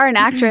 Like, you are an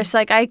actress.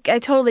 Like, I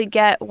totally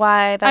get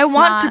why that's I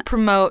want not... to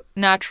promote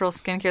natural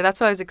skincare. That's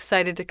why I was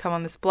excited to come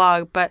on this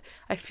blog, but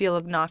I feel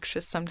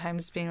obnoxious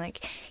sometimes being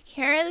like,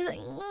 here's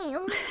what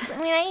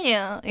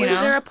I do. You Was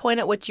know? there a point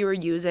at which you were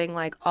using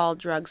like all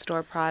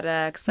drugstore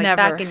products, like Never.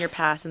 back in your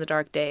past in the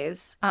dark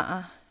days?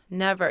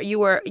 Never.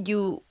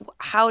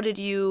 How did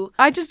you?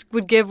 I just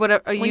would give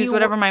you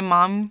whatever my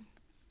mom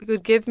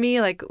would give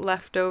me, like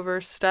leftover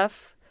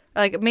stuff.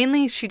 Like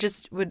mainly, she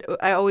just would.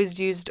 I always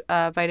used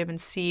vitamin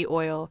C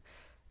oil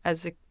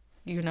as a,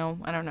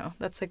 I don't know.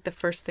 That's like the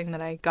first thing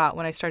that I got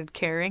when I started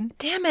caring.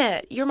 Damn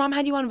it! Your mom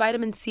had you on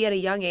vitamin C at a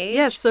young age.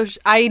 Yes, so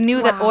I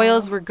knew that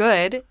oils were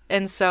good,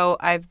 and so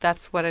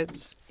that's why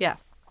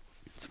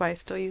I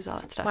still use all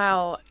that stuff.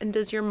 Wow. And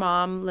does your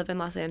mom live in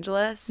Los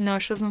Angeles? No,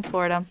 she lives in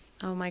Florida.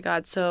 Oh my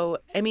God. So,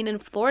 I mean, in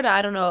Florida,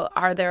 I don't know,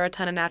 are there a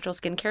ton of natural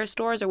skincare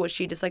stores, or was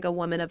she just like a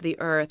woman of the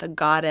earth, a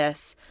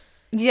goddess?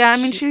 Yeah, I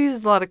mean, she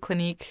uses a lot of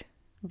Clinique,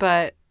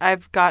 but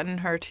I've gotten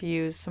her to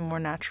use some more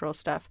natural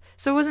stuff.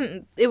 So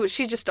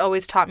she just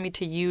always taught me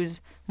to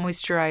use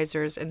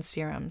moisturizers and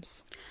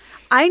serums.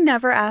 I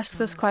never asked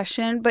this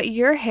question, but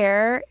your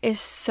hair is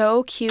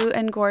so cute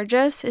and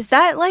gorgeous. Is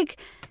that like,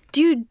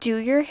 do you do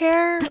your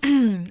hair?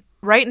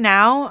 Right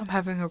now, I'm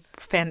having a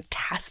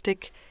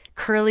fantastic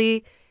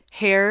curly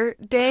hair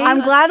day.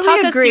 I'm glad we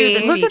talk us through agree.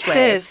 this Look at beach wave.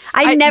 this.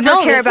 I never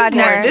care about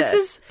hair. This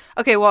is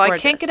okay. Well, I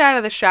can't Gorgeous. get out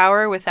of the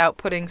shower without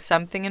putting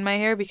something in my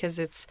hair because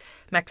it's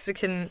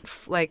Mexican,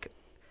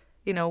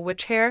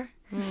 witch hair.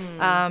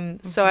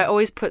 So I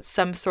always put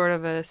some sort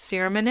of a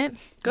serum in it.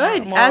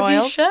 Good, more as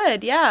oils. you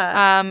should,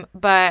 yeah.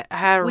 But I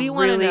had We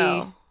wanna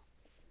know.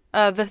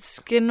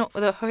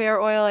 the hair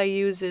oil I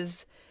use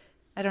is,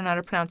 I don't know how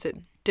to pronounce it.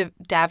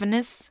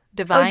 Davines?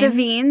 Divines? Oh,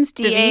 Davines.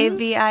 Davines?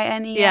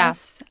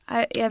 Davines.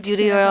 I have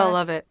Beauty seen oil, I those.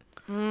 love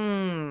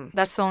it.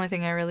 That's the only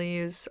thing I really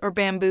use. Or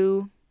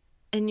bamboo.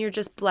 And you're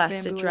just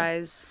blessed. Bamboo It oil.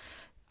 dries.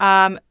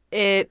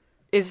 It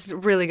is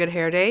really good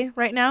hair day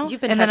right now.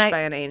 You've been And then touched by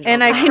an angel.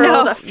 And I girl.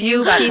 curled a few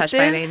You got pieces. touched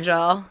by an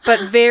angel. But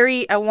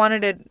I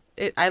wanted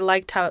it. I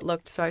liked how it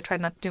looked, so I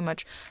tried not to do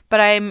much. But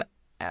I'm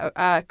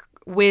a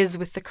whiz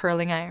with the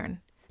curling iron.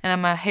 And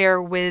I'm a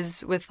hair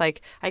whiz with, I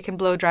can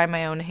blow dry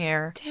my own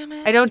hair. Damn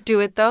it. I don't do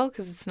it, though,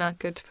 because it's not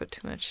good to put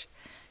too much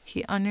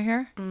heat on your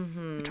hair.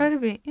 Mm-hmm. I try to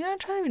be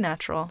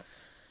natural.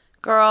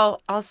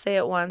 Girl, I'll say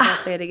it once, I'll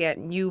say it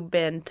again. You've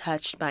been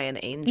touched by an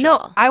angel.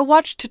 No, I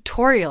watch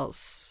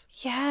tutorials.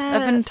 Yes.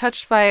 I've been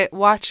touched by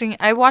watching.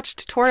 I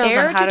watched tutorials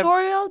Hair on how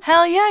tutorial? to.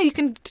 Hell yeah, you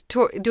can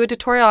do a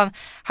tutorial on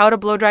how to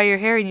blow dry your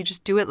hair, and you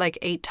just do it like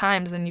 8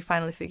 times, and then you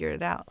finally figure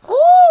it out.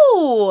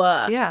 Ooh.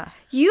 Yeah.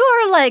 You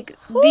are like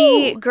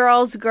the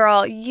girl's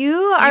girl. You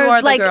are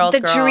the like girl's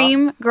the girl.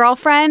 dream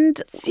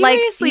girlfriend.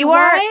 Seriously, like, you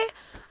why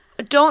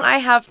don't I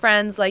have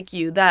friends like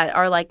you that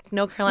are like,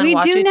 no, Caroline, We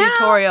watch do a now.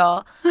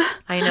 tutorial.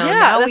 I know, Yeah,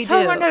 now we that's how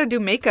I do. learned how to do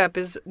makeup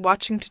is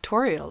watching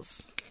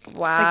tutorials.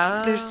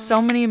 Wow. There's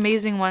so many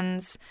amazing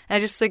ones. And I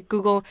just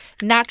Google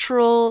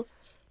natural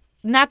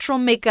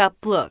makeup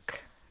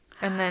look,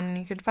 and then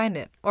you can find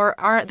it. Or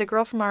the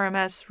girl from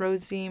RMS,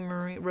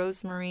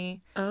 Rosemary,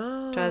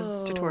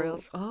 does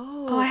tutorials.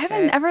 Oh, I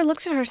haven't ever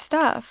looked at her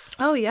stuff.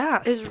 Oh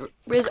yes. Is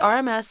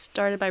RMS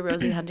started by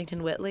Rosie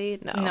Huntington Whitley?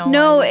 No.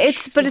 No, I wish.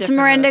 it's Different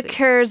Miranda Rosie.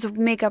 Kerr's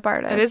makeup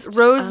artist. It is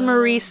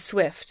Rosemary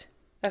Swift.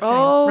 That's her name.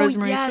 Oh,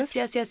 Rosemary yes,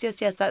 Swift.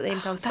 yes. That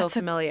name sounds so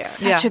familiar.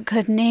 Such a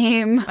good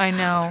name. I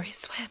know. Rosemary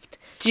Swift.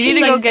 You need to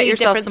She's go like get the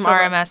yourself different some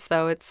cele- RMS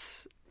though.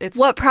 It's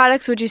What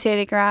products would you say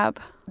to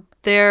grab?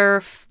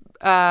 their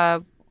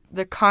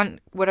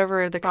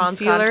whatever the Bronze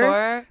concealer,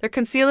 contour? their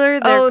concealer,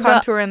 their Oh, the-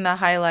 contour, and the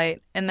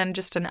highlight, and then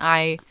just an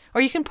eye.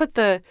 Or you can put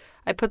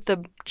I put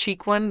the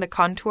cheek one, the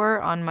contour,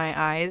 on my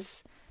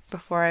eyes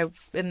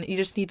and you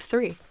just need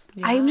 3.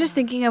 I'm just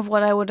thinking of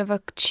what I would have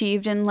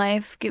achieved in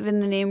life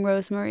given the name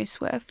Rosemary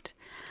Swift.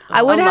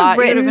 I would A have lot. You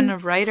would have written been a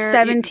writer.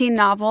 17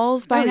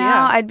 novels by Oh,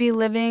 now. yeah. I'd be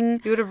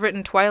living You would have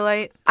written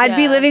Twilight. I'd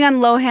be Yeah. living on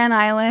Lohan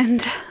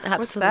Island.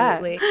 What's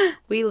that? Absolutely.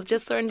 We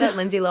just learned that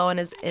Lindsay Lohan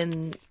is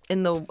in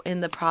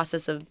the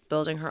process of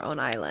building her own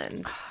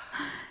island.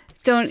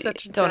 Don't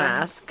Don't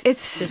ask.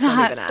 It's Just don't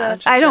not even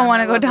ask. I don't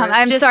want to I go love down. her.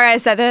 I'm Just sorry I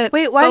said it.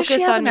 Wait, why does she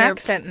Focus have on an your-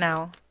 accent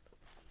now?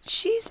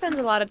 She spends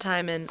a lot of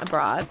time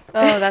abroad.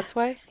 Oh, that's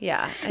why.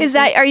 Yeah.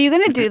 Are you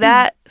going to do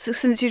that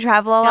since you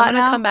travel a lot I'm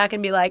gonna now? come back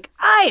and be like,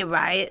 I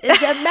right, it's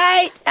a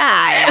mate,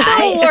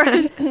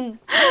 I.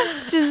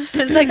 Just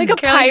It's like, a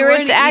Caroline, you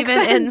pirate's weren't even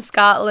accent. in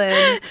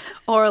Scotland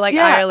or like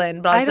Yeah,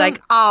 Ireland, but I was I like,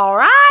 don't- all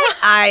right,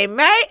 I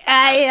mate,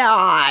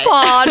 I.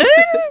 Pardon?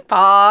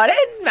 Pardon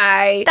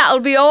me. That'll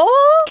be all.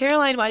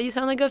 Caroline, why do you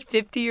sound like a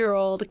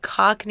 50-year-old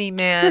Cockney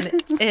man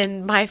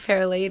in My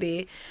Fair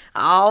Lady?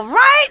 All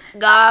right,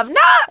 governor.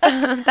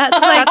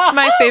 That's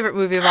my favorite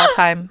movie of all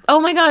time. Oh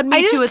my God, me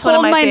I just too. It's one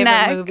of pulled my my favorite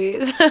neck.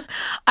 movies.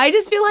 I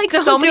just feel like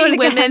so Don't do many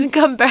it again. women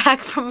come back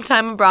from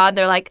time abroad.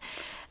 They're like,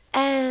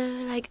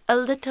 like a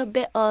little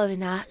bit of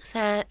an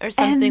accent or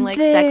something And like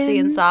sexy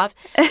and then- soft.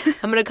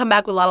 I'm gonna come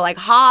back with a lot of like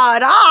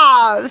hard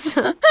ahs.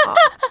 You're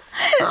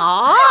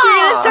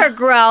gonna start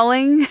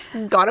growling.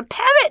 Got a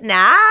parrot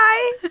now.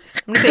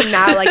 I'm gonna say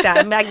now like that.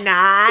 I'm like You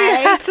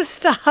nah. have to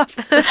stop.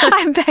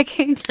 I'm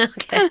begging.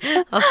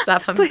 Okay, I'll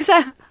stop. I'm Please,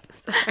 sorry.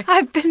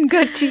 I've been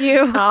good to you.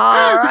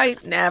 All right,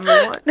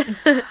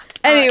 everyone.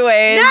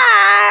 Anyways.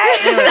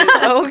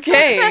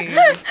 Okay.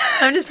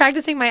 I'm just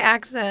practicing my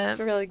accent. It's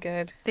really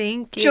good.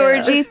 Thank you,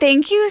 Georgie,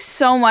 thank you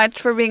so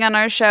much for being on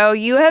our show.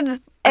 You have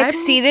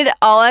exceeded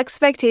all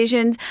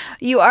expectations.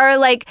 You are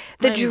like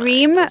the My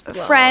dream mind is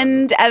blown.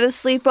 friend at a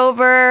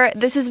sleepover.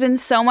 This has been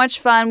so much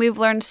fun. We've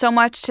learned so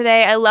much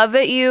today. I love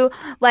that you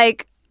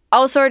like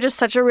also are just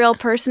such a real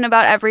person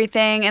about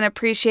everything and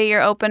appreciate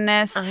your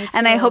openness.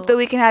 And I hope that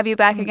we can have you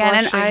back again.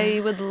 And I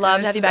would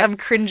love to have you back. I'm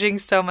cringing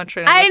so much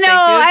right now. I Thank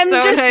know.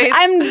 you. It's so nice.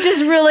 I'm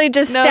just really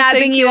just No,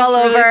 stabbing thank you you. all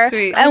It's really over.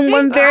 sweet. And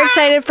I'm very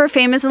excited for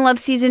Famous in Love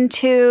season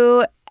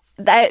 2.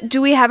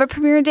 Do we have a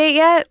premiere date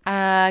yet?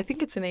 I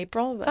think it's in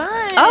April. But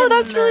Oh,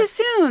 that's really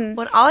soon.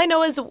 When all I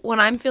know is when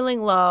I'm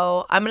feeling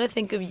low, I'm gonna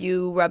think of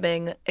you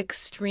rubbing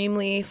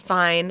extremely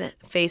fine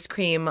face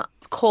cream,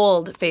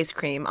 cold face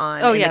cream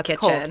on in yeah, the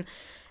it's kitchen. cold.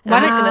 And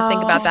I'm just gonna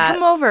think about Just that.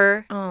 come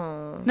over.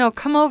 Oh. No,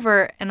 come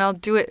over and I'll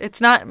do it. It's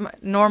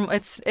not normal.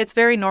 It's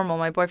very normal.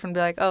 My boyfriend would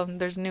be like, "Oh,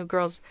 there's new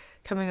girls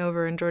coming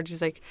over," and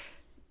Georgie's like,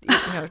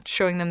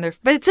 showing them their.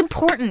 But it's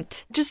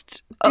important.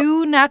 Just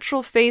do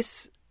natural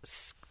face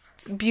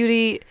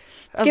beauty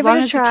as Give it long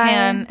a as try. you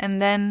can,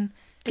 and then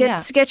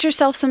Get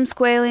yourself some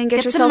squalene.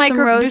 Get yourself some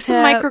rose do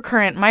some hip.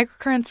 microcurrent.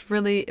 Microcurrent's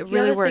really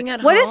other works. thing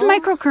at What is home?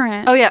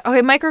 microcurrent? Oh yeah.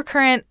 Okay,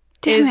 microcurrent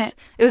Damn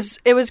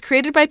it was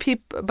created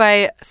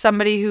by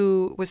somebody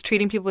who was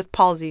treating people with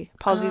palsy.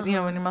 Palsy's, when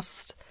your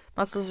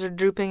muscles are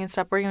drooping and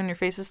stop working when your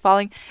face is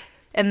falling.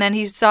 And then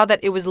he saw that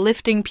it was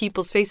lifting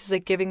people's faces,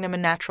 like giving them a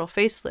natural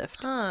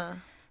facelift. Huh.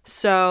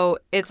 So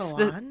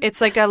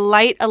it's like a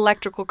light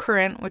electrical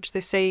current, which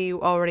they say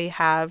you already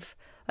have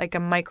like a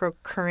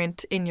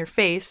microcurrent in your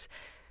face.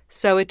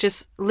 So it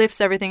just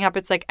lifts everything up.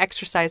 It's like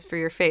exercise for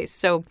your face.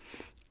 So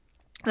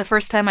the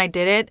first time I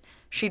did it,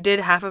 she did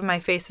half of my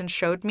face and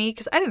showed me,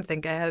 because I didn't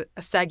think I had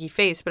a saggy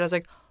face, but I was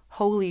like,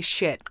 holy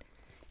shit.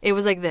 It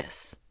was like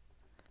this.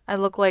 I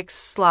look like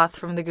Sloth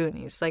from the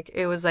Goonies. Like,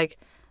 it was like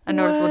a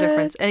noticeable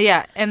difference. And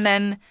yeah, and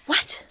then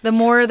What? the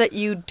more that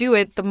you do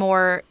it, the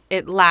more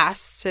it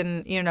lasts,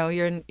 and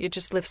it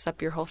just lifts up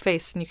your whole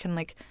face, and you can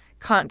like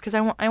because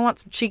I want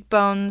some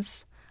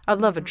cheekbones. I'd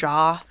love a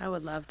jaw. I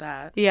would love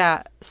that.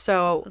 Yeah,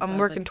 so I'm love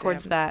working a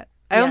towards damn- that.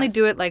 I only Yes.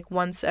 do it like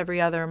once every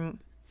other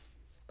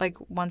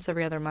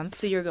month.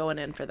 So you're going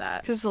in for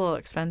that. Because it's a little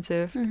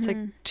expensive. It's like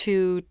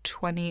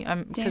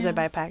 $220 because I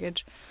buy a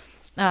package.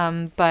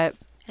 But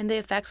And the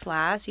effects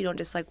last. You don't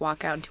just like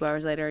walk out and 2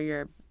 hours later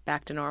you're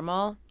back to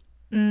normal.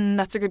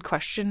 that's a good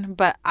question.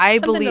 But I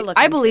Something to look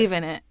believe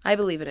into. in it. I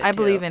believe in it. I too.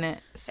 believe in it.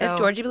 So If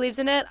Georgie believes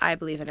in it, I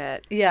believe in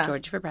it. Yeah.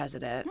 Georgie for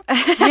president.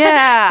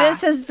 yeah.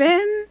 This has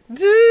been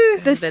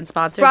This has been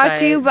sponsored brought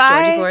to you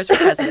by- Georgie Flores for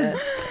president.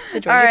 The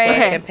Georgie All right.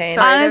 Flores Okay, campaign.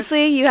 sorry.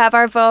 honestly, you have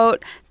our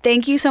vote.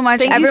 Thank you so much.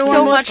 Thank Everyone you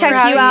so will much check for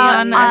having you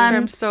out me on Esther.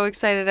 on I'm so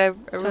excited. I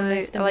really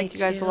nice to I like meet you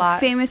guys you. a lot.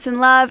 Famous in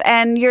Love,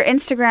 and your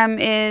Instagram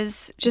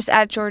is just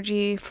at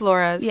Georgie.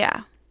 Flores.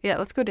 Yeah. Yeah,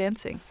 let's go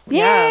dancing.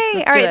 Yeah, Yay!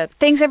 let's All do right. it.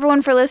 Thanks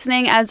everyone for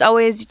listening. As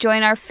always,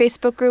 join our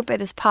Facebook group.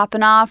 It is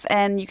popping off,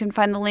 and you can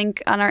find the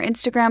link on our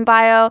Instagram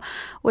bio,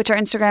 which our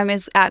Instagram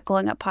is at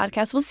Glowing Up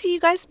Podcast. We'll see you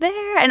guys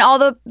there, and all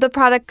the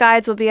product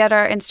guides will be at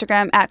our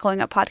Instagram at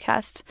Glowing Up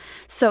Podcast.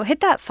 So hit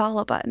that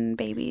follow button,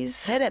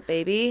 babies. Hit it,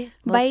 baby.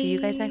 We'll see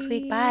you guys next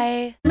week.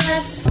 Bye.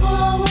 Let's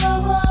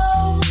go.